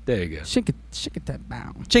 Chickatink. There you go. Chickatink.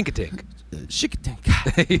 Chickatink. Chickatink.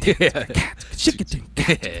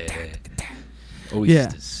 Chickatink.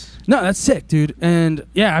 Oysters. No, that's sick, dude. And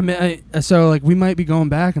yeah, I mean, so like we might be going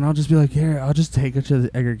back, and I'll just be like, here, I'll just take her to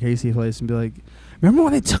the Edgar Casey place and be like, remember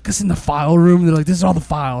when they took us in the file room? They're like, this is all the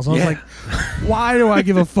files. I was like, why do I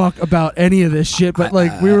give a fuck about any of this shit? But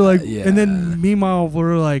like, we were like, and then meanwhile, we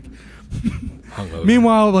were like,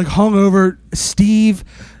 hungover. Steve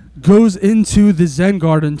goes into the Zen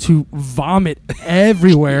Garden to vomit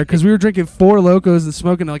everywhere because we were drinking 4 Locos and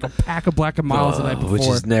smoking like a pack of Black & Milds the night before. Which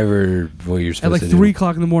is never what you're supposed to do. At like 3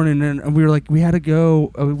 o'clock in the morning, and we were like, we had to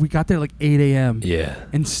go. We got there like 8 a.m. Yeah.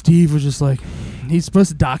 And Steve was just like, he's supposed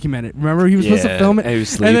to document it. Remember, he was supposed to film it. He was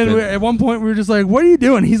sleeping. And then at one point, we were just like, what are you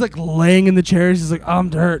doing? He's like laying in the chairs. He's like,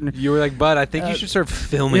 I'm hurting. You were like, bud, I think you should start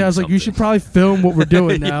filming. Yeah, I was like, you should probably film what we're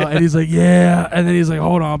doing now. And he's like, yeah. And then he's like,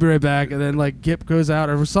 hold on, I'll be right back. And then like Gip goes out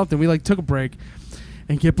or something. We like took a break.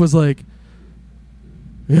 And Gip was like,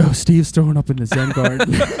 yo, Steve's throwing up in the Zen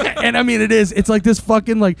Garden. And I mean, it's like this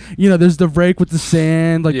fucking like, there's the rake with the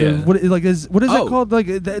sand. Like, what is that called? Like,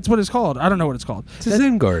 that's what it's called. I don't know what it's called. It's a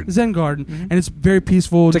Zen Garden. Zen Garden. Mm-hmm. And it's very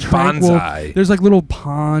peaceful. It's like bonsai. There's like little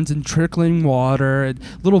ponds and trickling water and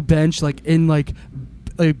little bench like in like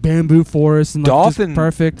bamboo forest and like just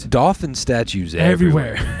perfect. Dolphin statues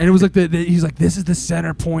everywhere. And it was like he's like, this is the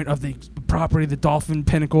center point of the property, the dolphin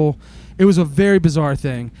pinnacle. It was a very bizarre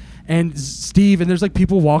thing. And Steve, and there's like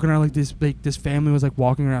people walking around like this family was like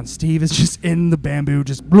walking around. Steve is just in the bamboo,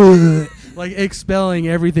 just like expelling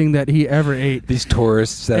everything that he ever ate. These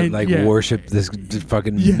tourists that worship this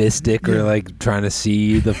fucking mystic or like trying to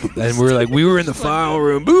see and we're like, we were in the file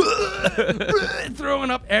room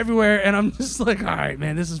throwing up everywhere. And I'm just like, all right,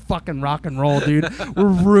 man, this is fucking rock and roll, dude. We're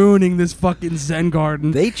ruining this fucking Zen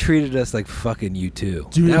Garden. They treated us like fucking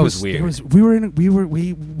U2. Dude, that was weird.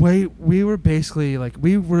 We were basically like,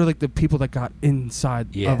 we were like the people that got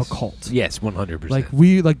inside of a cult. Yes, 100%.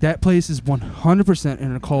 Like that place is 100%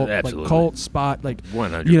 in a cult, like cult spot. Like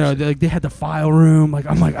 100%. They had the file room. Like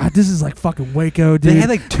I'm like, this is like fucking Waco, dude. They had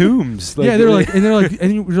like tombs. Like, they're like,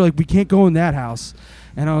 and you're like, we can't go in that house.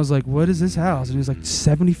 And I was like, what is this house? And he was like,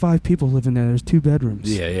 75 people live in there. There's 2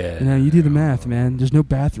 bedrooms. Yeah. And you do the math, man. There's no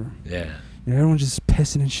bathroom. Yeah. Everyone's just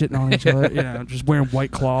pissing and shitting on each other. Just wearing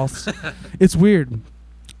white cloths. It's weird.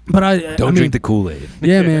 But I don't drink the Kool-Aid.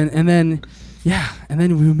 Yeah, man. And then Yeah, and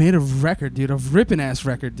then we made a record, dude, a ripping ass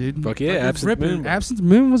record, dude. Fuck yeah, Absent Moon. Absent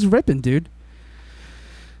Moon was ripping, dude.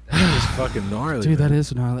 That is fucking gnarly, dude. Man. That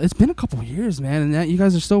is gnarly. It's been a couple years, man, and you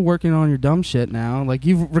guys are still working on your dumb shit now. Like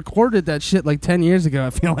you've recorded that shit like 10 years ago.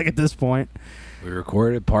 I feel like at this point. We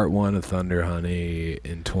recorded part 1 of Thunder Honey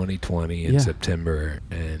in 2020 in September,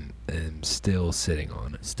 and still sitting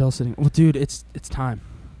on it. Still sitting. Well, dude, it's time.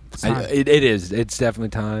 It is. It's definitely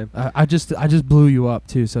time. I just blew you up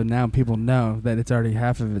too, so now people know that it's already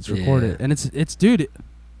half of it's recorded, and it's dude.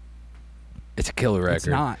 It's a killer record. It's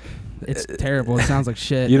not. It's terrible. It sounds like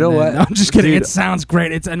shit. You know what? No, I'm just kidding. Dude, it sounds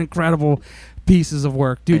great. It's an incredible pieces of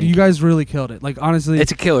work, dude. You guys really killed it. Like honestly,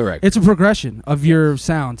 it's a killer record. It's a progression of your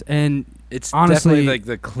sound, and it's honestly definitely like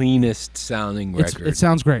the cleanest sounding record. It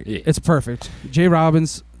sounds great. Yeah. It's perfect. Jay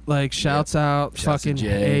Robbins shouts out, shouts fucking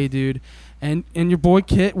hey, dude. And your boy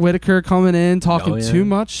Kit Whitaker coming in, talking too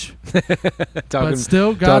much, but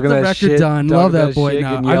still got the record done. Love that boy.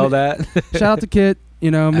 Shout out to Kit.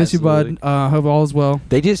 Miss you, bud. Hope all is well.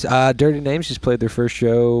 They just Dirty Names just played their first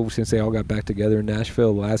show since they all got back together in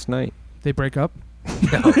Nashville last night. They break up?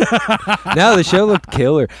 No, the show looked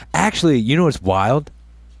killer. Actually, you know what's wild?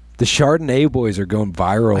 The Chardonnay boys are going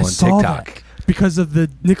viral on TikTok. That. Because of the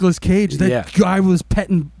Nicolas Cage. That guy was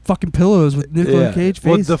petting fucking pillows with Nicolas Cage face.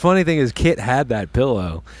 Well, the funny thing is Kit had that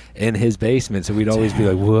pillow in his basement, so we'd always be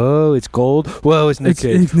like, whoa, it's gold. Whoa, it's Nick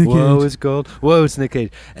Cage. Whoa, it's gold. Whoa, it's Nick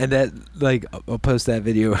Cage. And that, I'll post that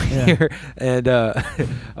video here. And,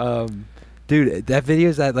 dude, that video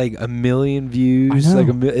is at 1 million views.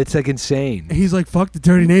 It's insane. He's like, fuck the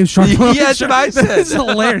Dirty Names. Yeah, that's what I said. It's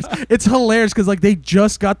hilarious. It's hilarious because they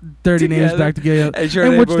just got Dirty Names back together,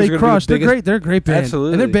 and which they crushed. They're great. They're a great band.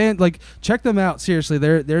 Absolutely. And their band, check them out. Seriously,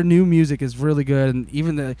 their new music is really good, and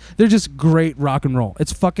even they're just great rock and roll.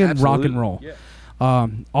 It's fucking rock and roll. Yeah.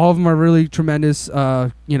 All of them are really tremendous,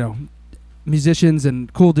 musicians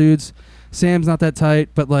and cool dudes. Sam's not that tight,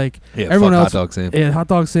 but everyone else. Hot Dog Sam. Yeah, Hot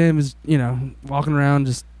Dog Sam is walking around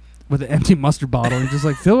just with an empty mustard bottle and just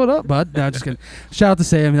fill it up, bud. No, just kidding. Shout out to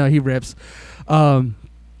Sam, he rips.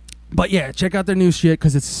 But yeah, check out their new shit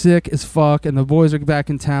because it's sick as fuck, and the boys are back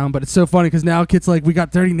in town. But it's so funny because now Kit's we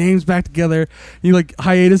got Dirty Names back together. You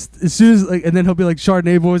hiatus as soon as and then he'll be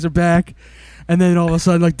Chardonnay boys are back. And then all of a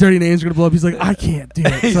sudden, Dirty Names are gonna blow up. He's like, I can't do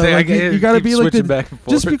it. So you gotta be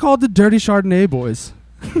just be called the Dirty Chardonnay Boys.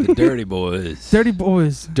 The Dirty Boys. Dirty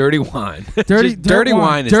Boys. Dirty Wine. Dirty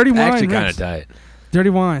Wine is actually kind of tight.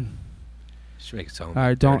 Dirty Wine. Should make a song. All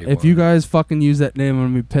right, don't. If you guys fucking use that name,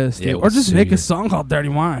 I'm gonna be pissed. Yeah, or just make a song called Dirty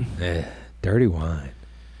Wine. Yeah, Dirty Wine.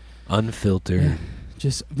 Unfiltered. Yeah.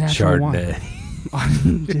 Just natural Chardonnay.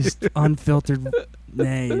 Wine. Just unfiltered.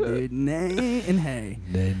 Nay, dude. Nay and hey.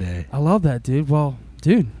 Nay. I love that, dude. Well,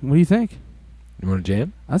 dude, what do you think? You want to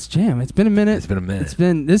jam? Let's jam. It's been a minute.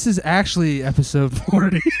 This is actually episode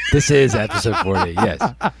 40. This is episode 40, yes.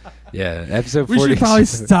 Yeah, episode 40. We should probably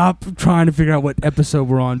stop trying to figure out what episode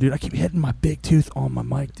we're on, dude. I keep hitting my big tooth on my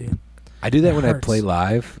mic, dude. I do that when I play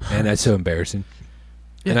live, and that's so embarrassing.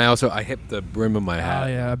 Yeah. And I hit the brim of my hat. Oh,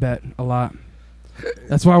 yeah, I bet. A lot.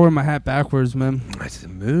 That's why I wear my hat backwards, man. That's a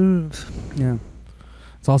move. Yeah.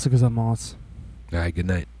 It's also because I'm moss. All right, good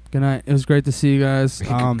night. Good night. It was great to see you guys.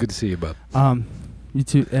 Good to see you, bub. You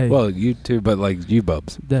too. Hey. Well, you too, but you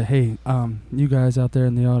bubs. Hey, you guys out there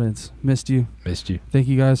in the audience, missed you. Thank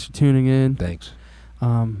you guys for tuning in. Thanks.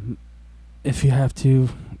 If you have to,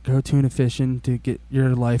 go tuna fishing to get your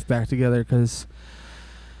life back together, because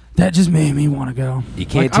that just made me want to go. You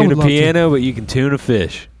can't tune a piano, but you can tune a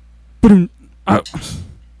fish. It's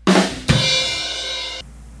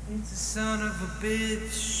a son of a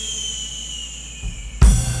bitch.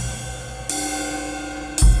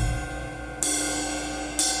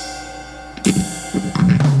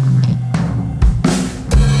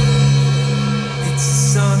 It's a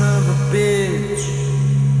son of a bitch.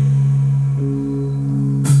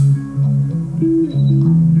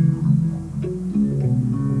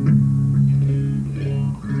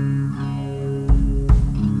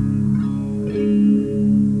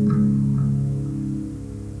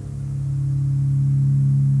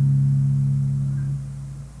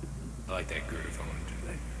 I like that groove. I want to do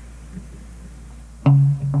that.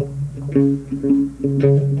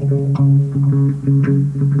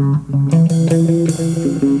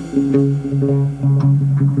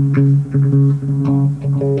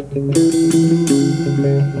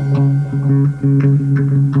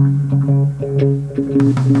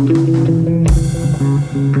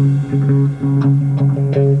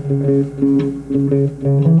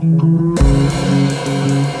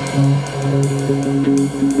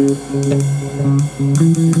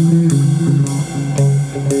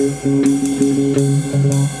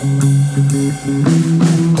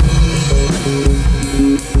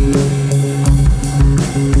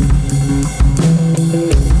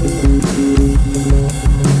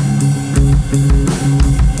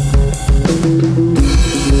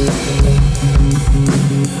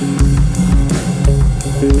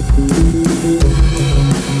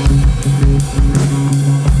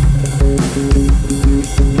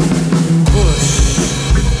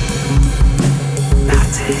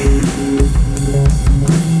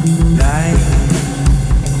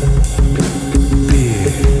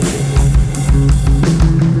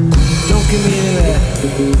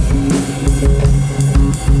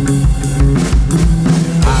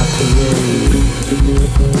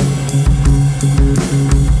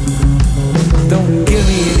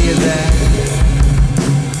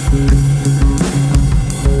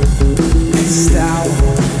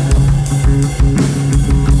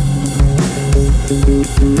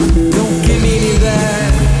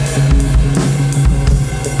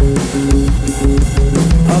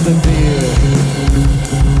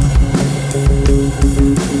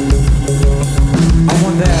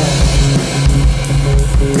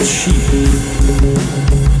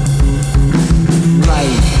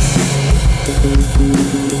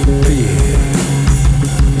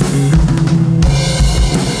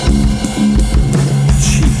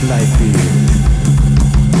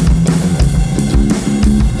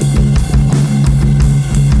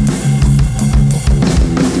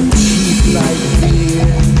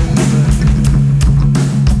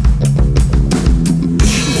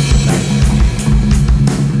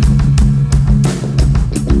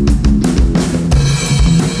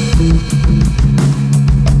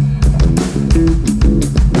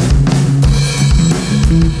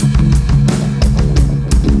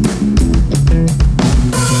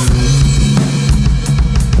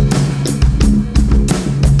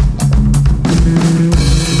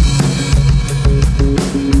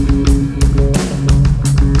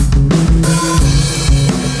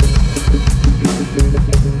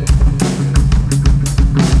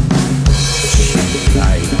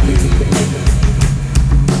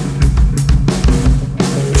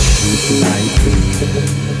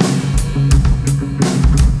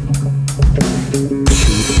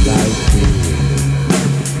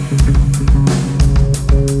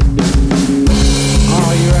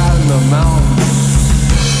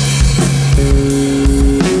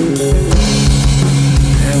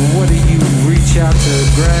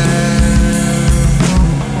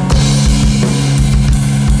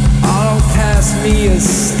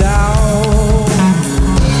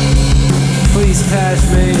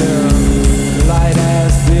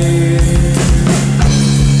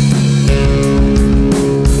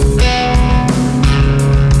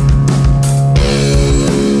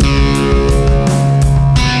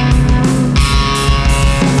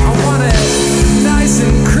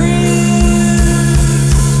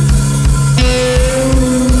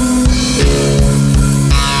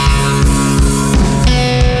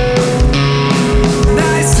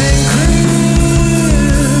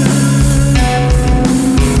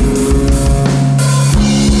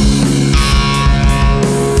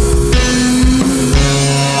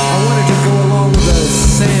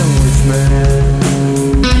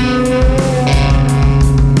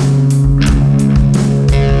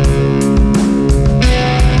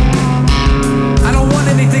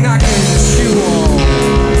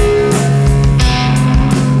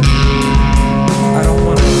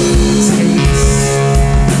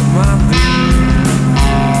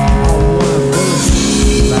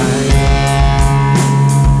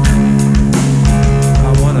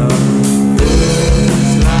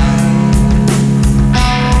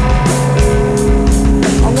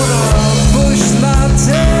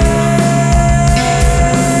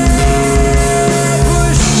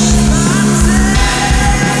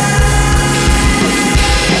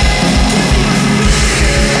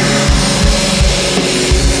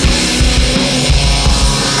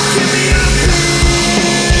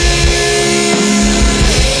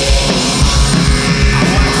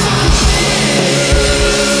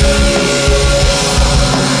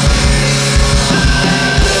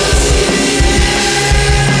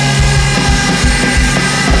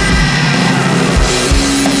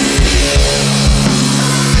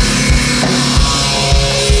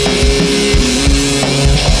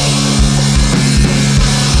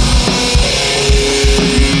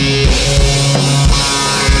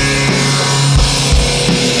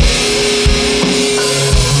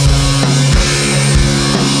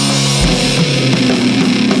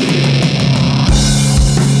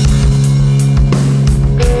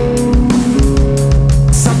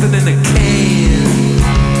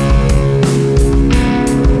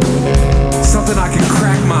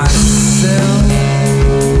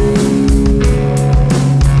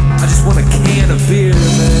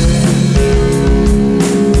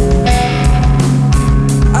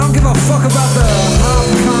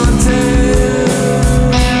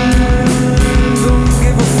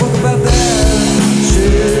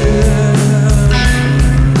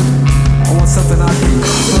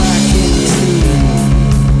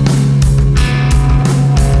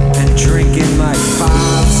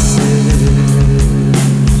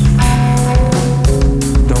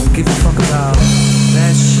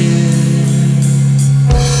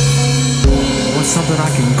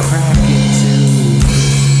 can crack into.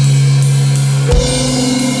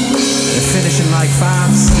 They're finishing like 5-6.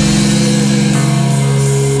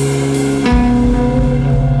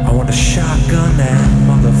 I want to shotgun that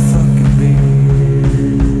motherfucking beer.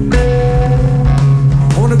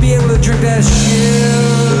 I want to be able to drink that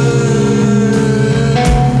shit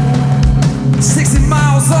 60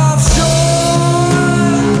 miles offshore.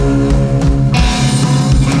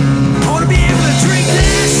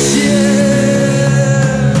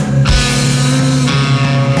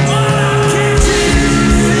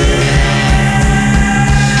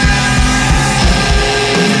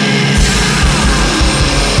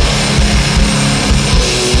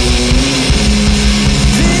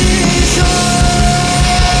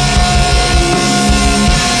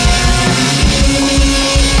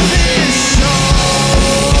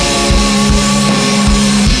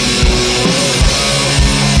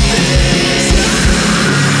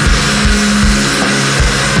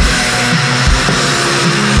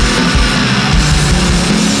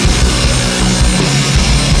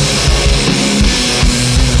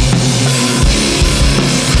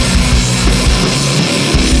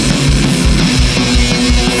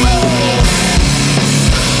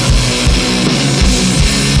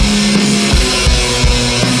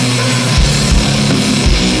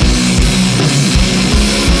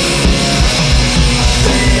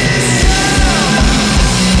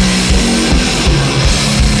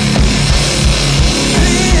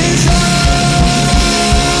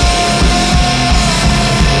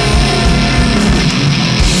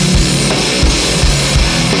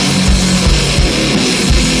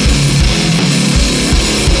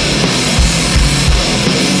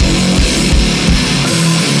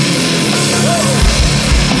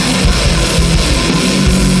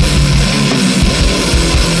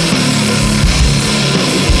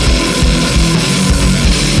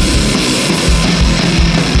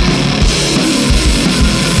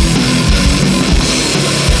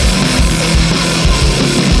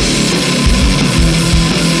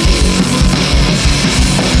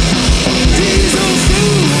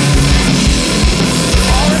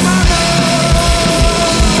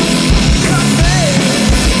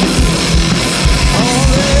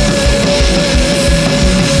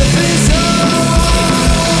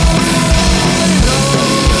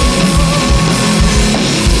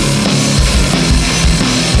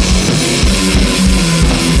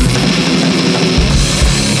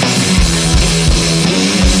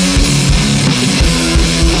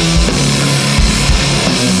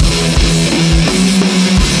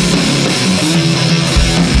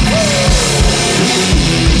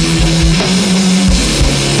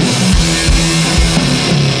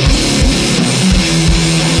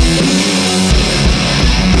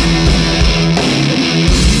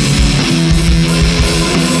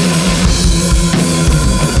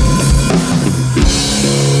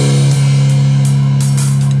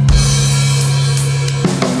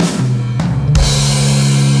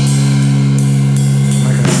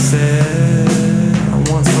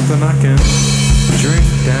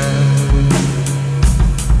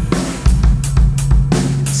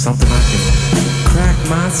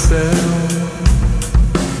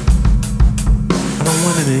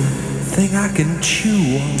 Anything I can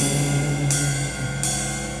chew on.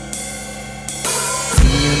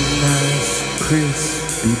 Being nice,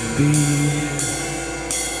 crispy beer.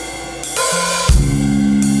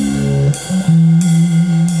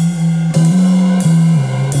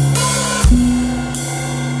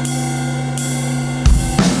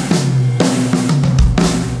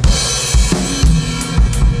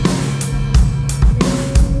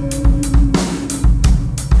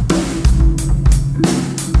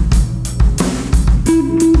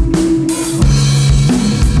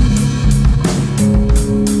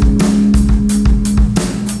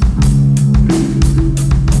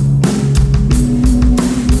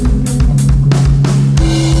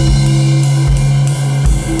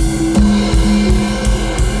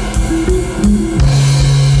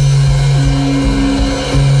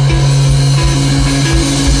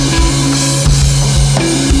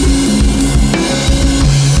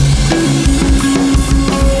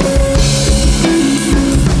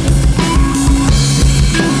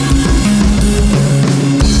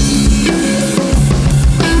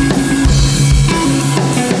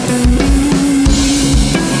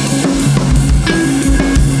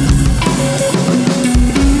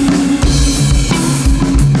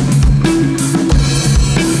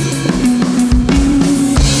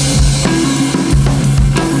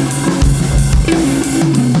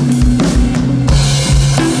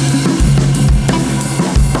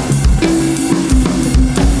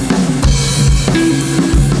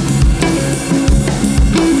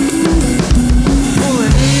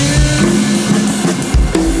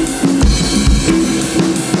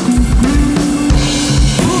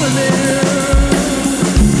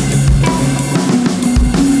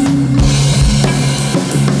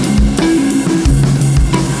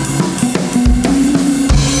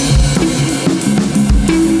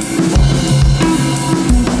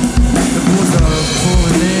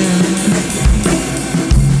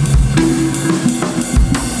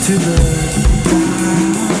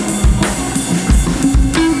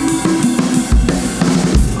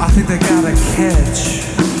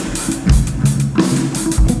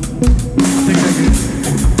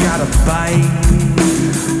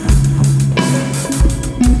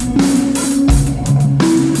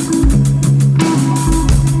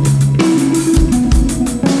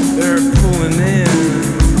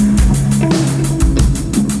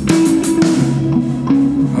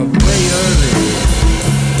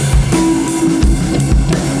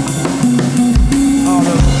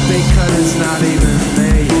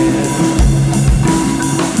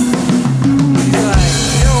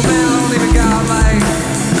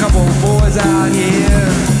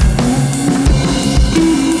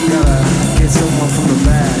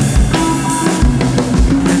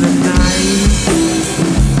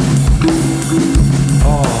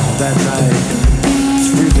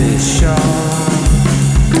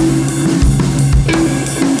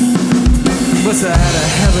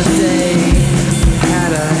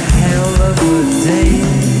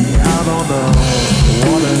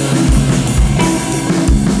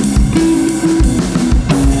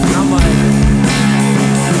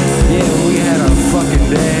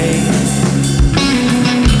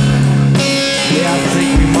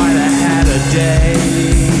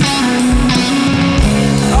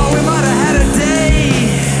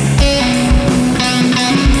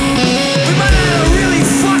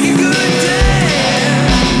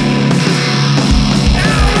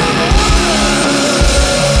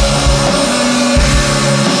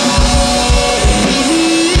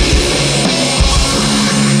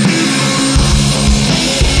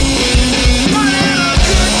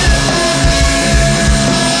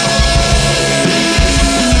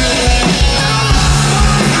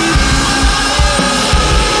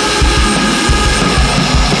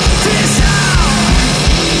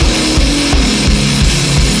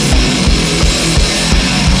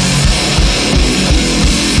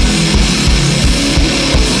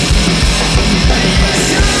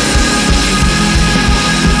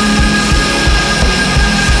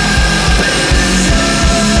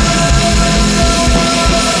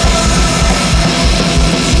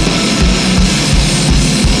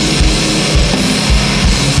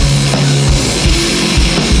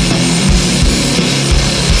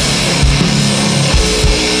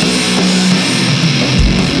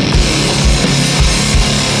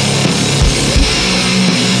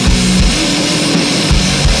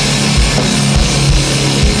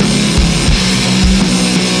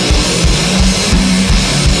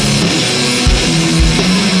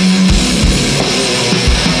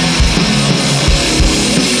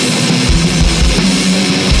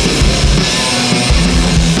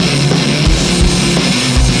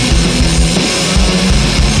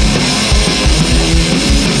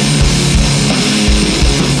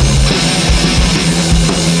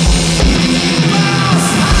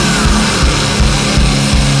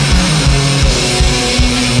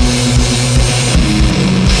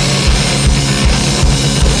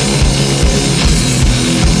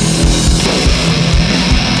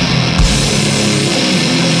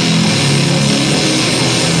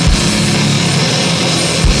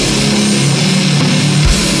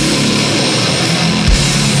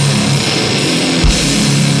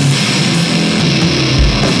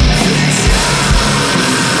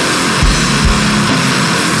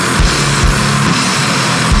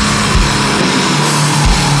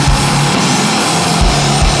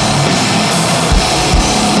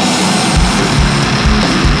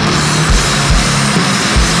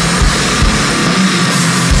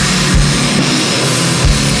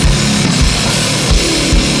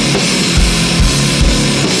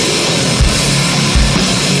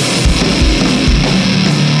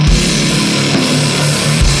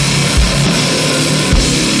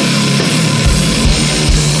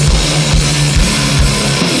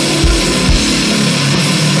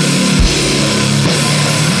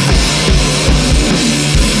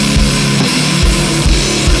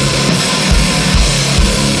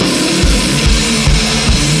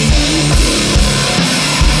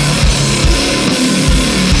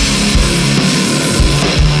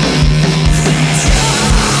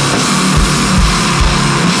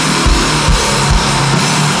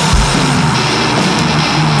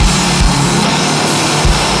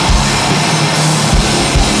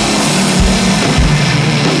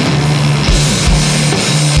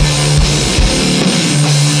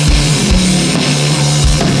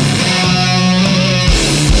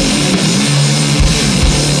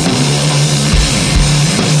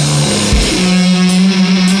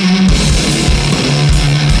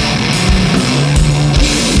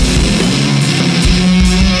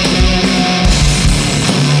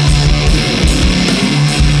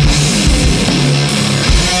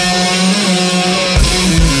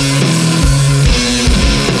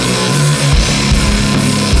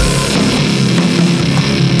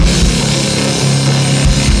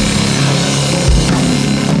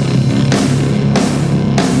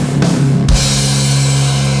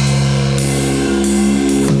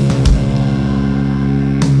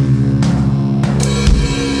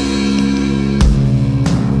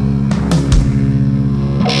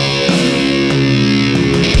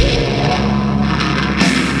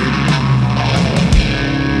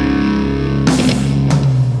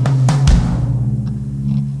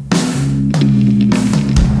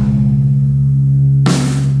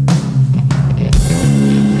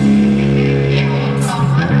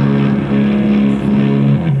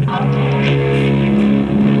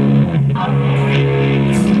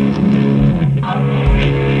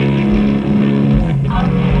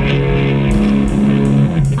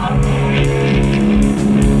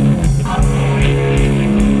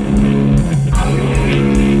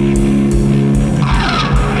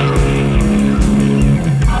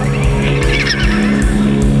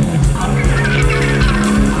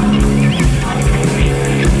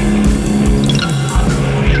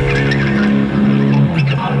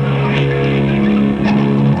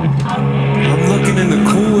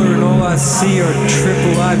 I see are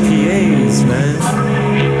triple IPAs, man.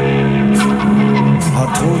 I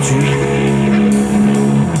told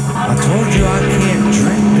you I can't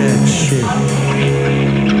drink that shit.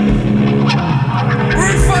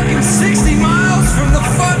 We're fucking 60 miles from the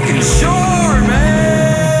fucking shore,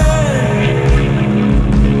 man.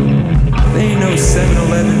 There ain't no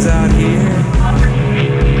 7-Elevens out here.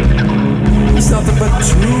 It's nothing but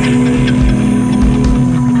two.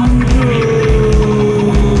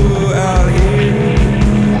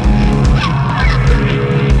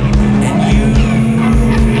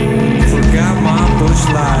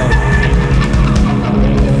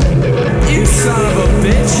 You son of a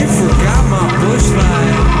bitch, you forgot my bush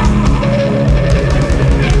light.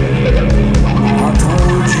 I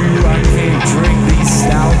told you I can't drink these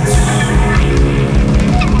stouts.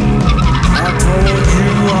 I told you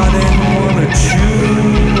I didn't want to chew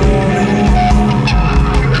on it.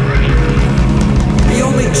 The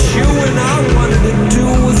only chewing I wanted to do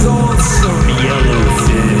was on some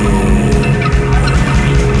yellowfin.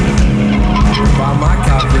 By my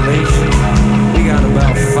calculations, we got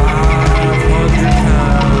about 500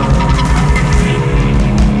 pounds.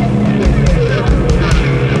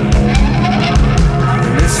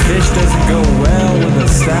 And this fish doesn't go well with a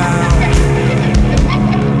stout.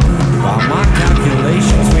 By my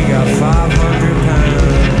calculations, we got 500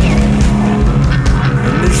 pounds.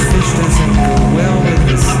 And this fish doesn't go well with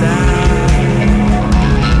the stout.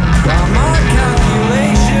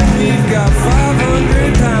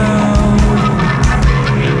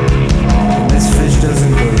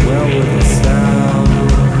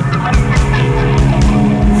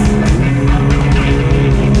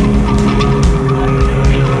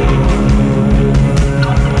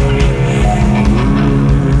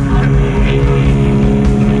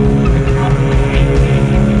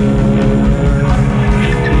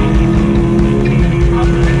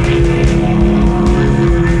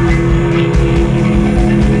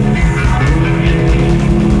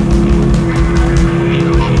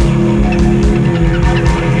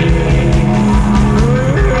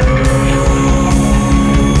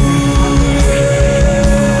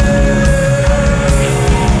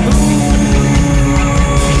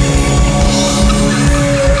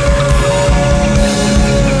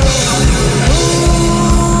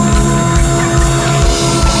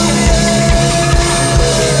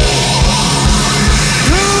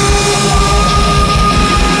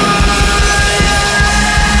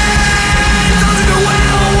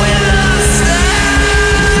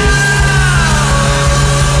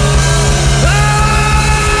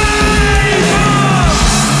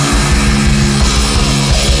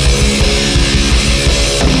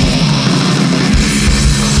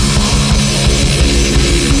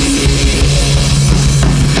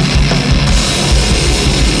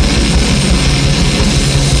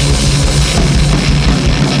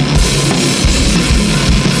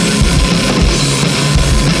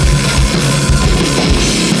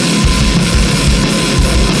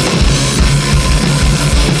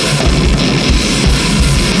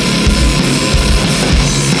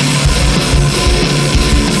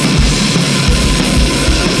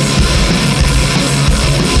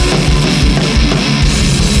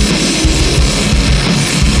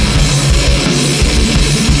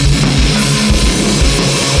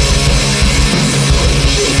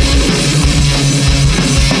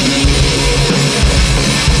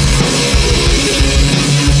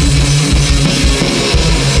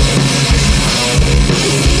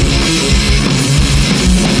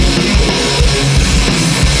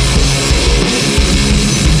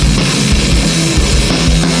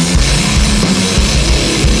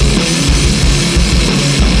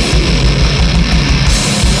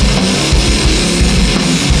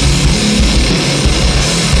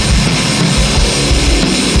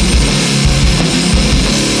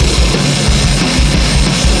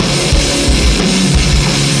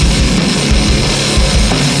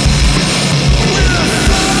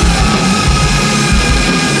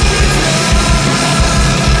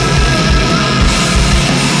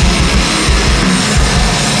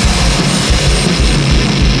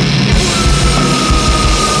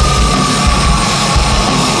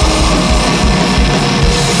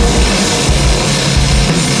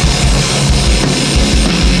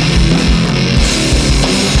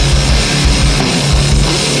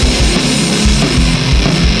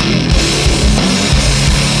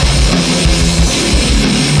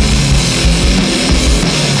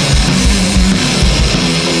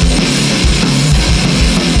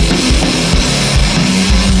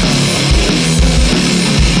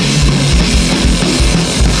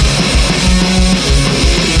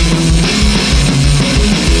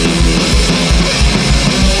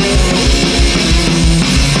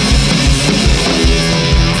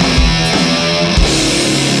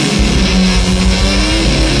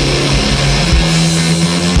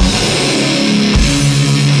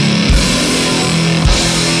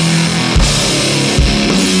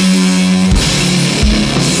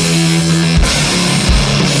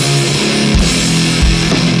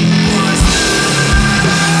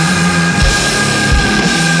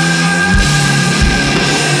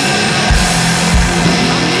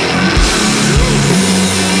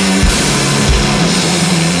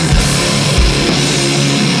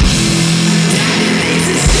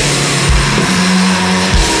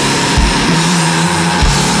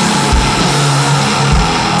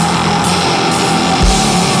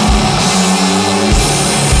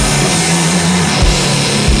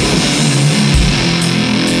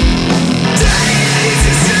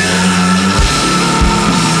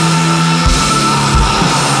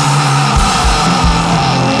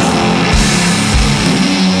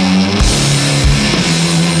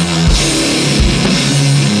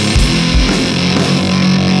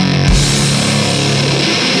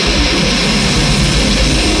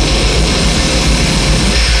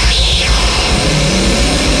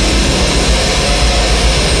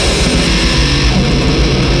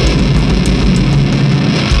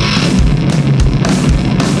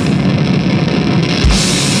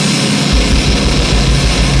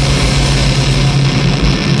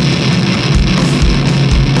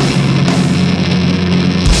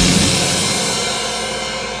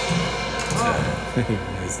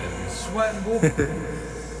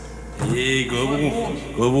 Hey,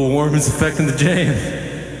 global warming is affecting the jam.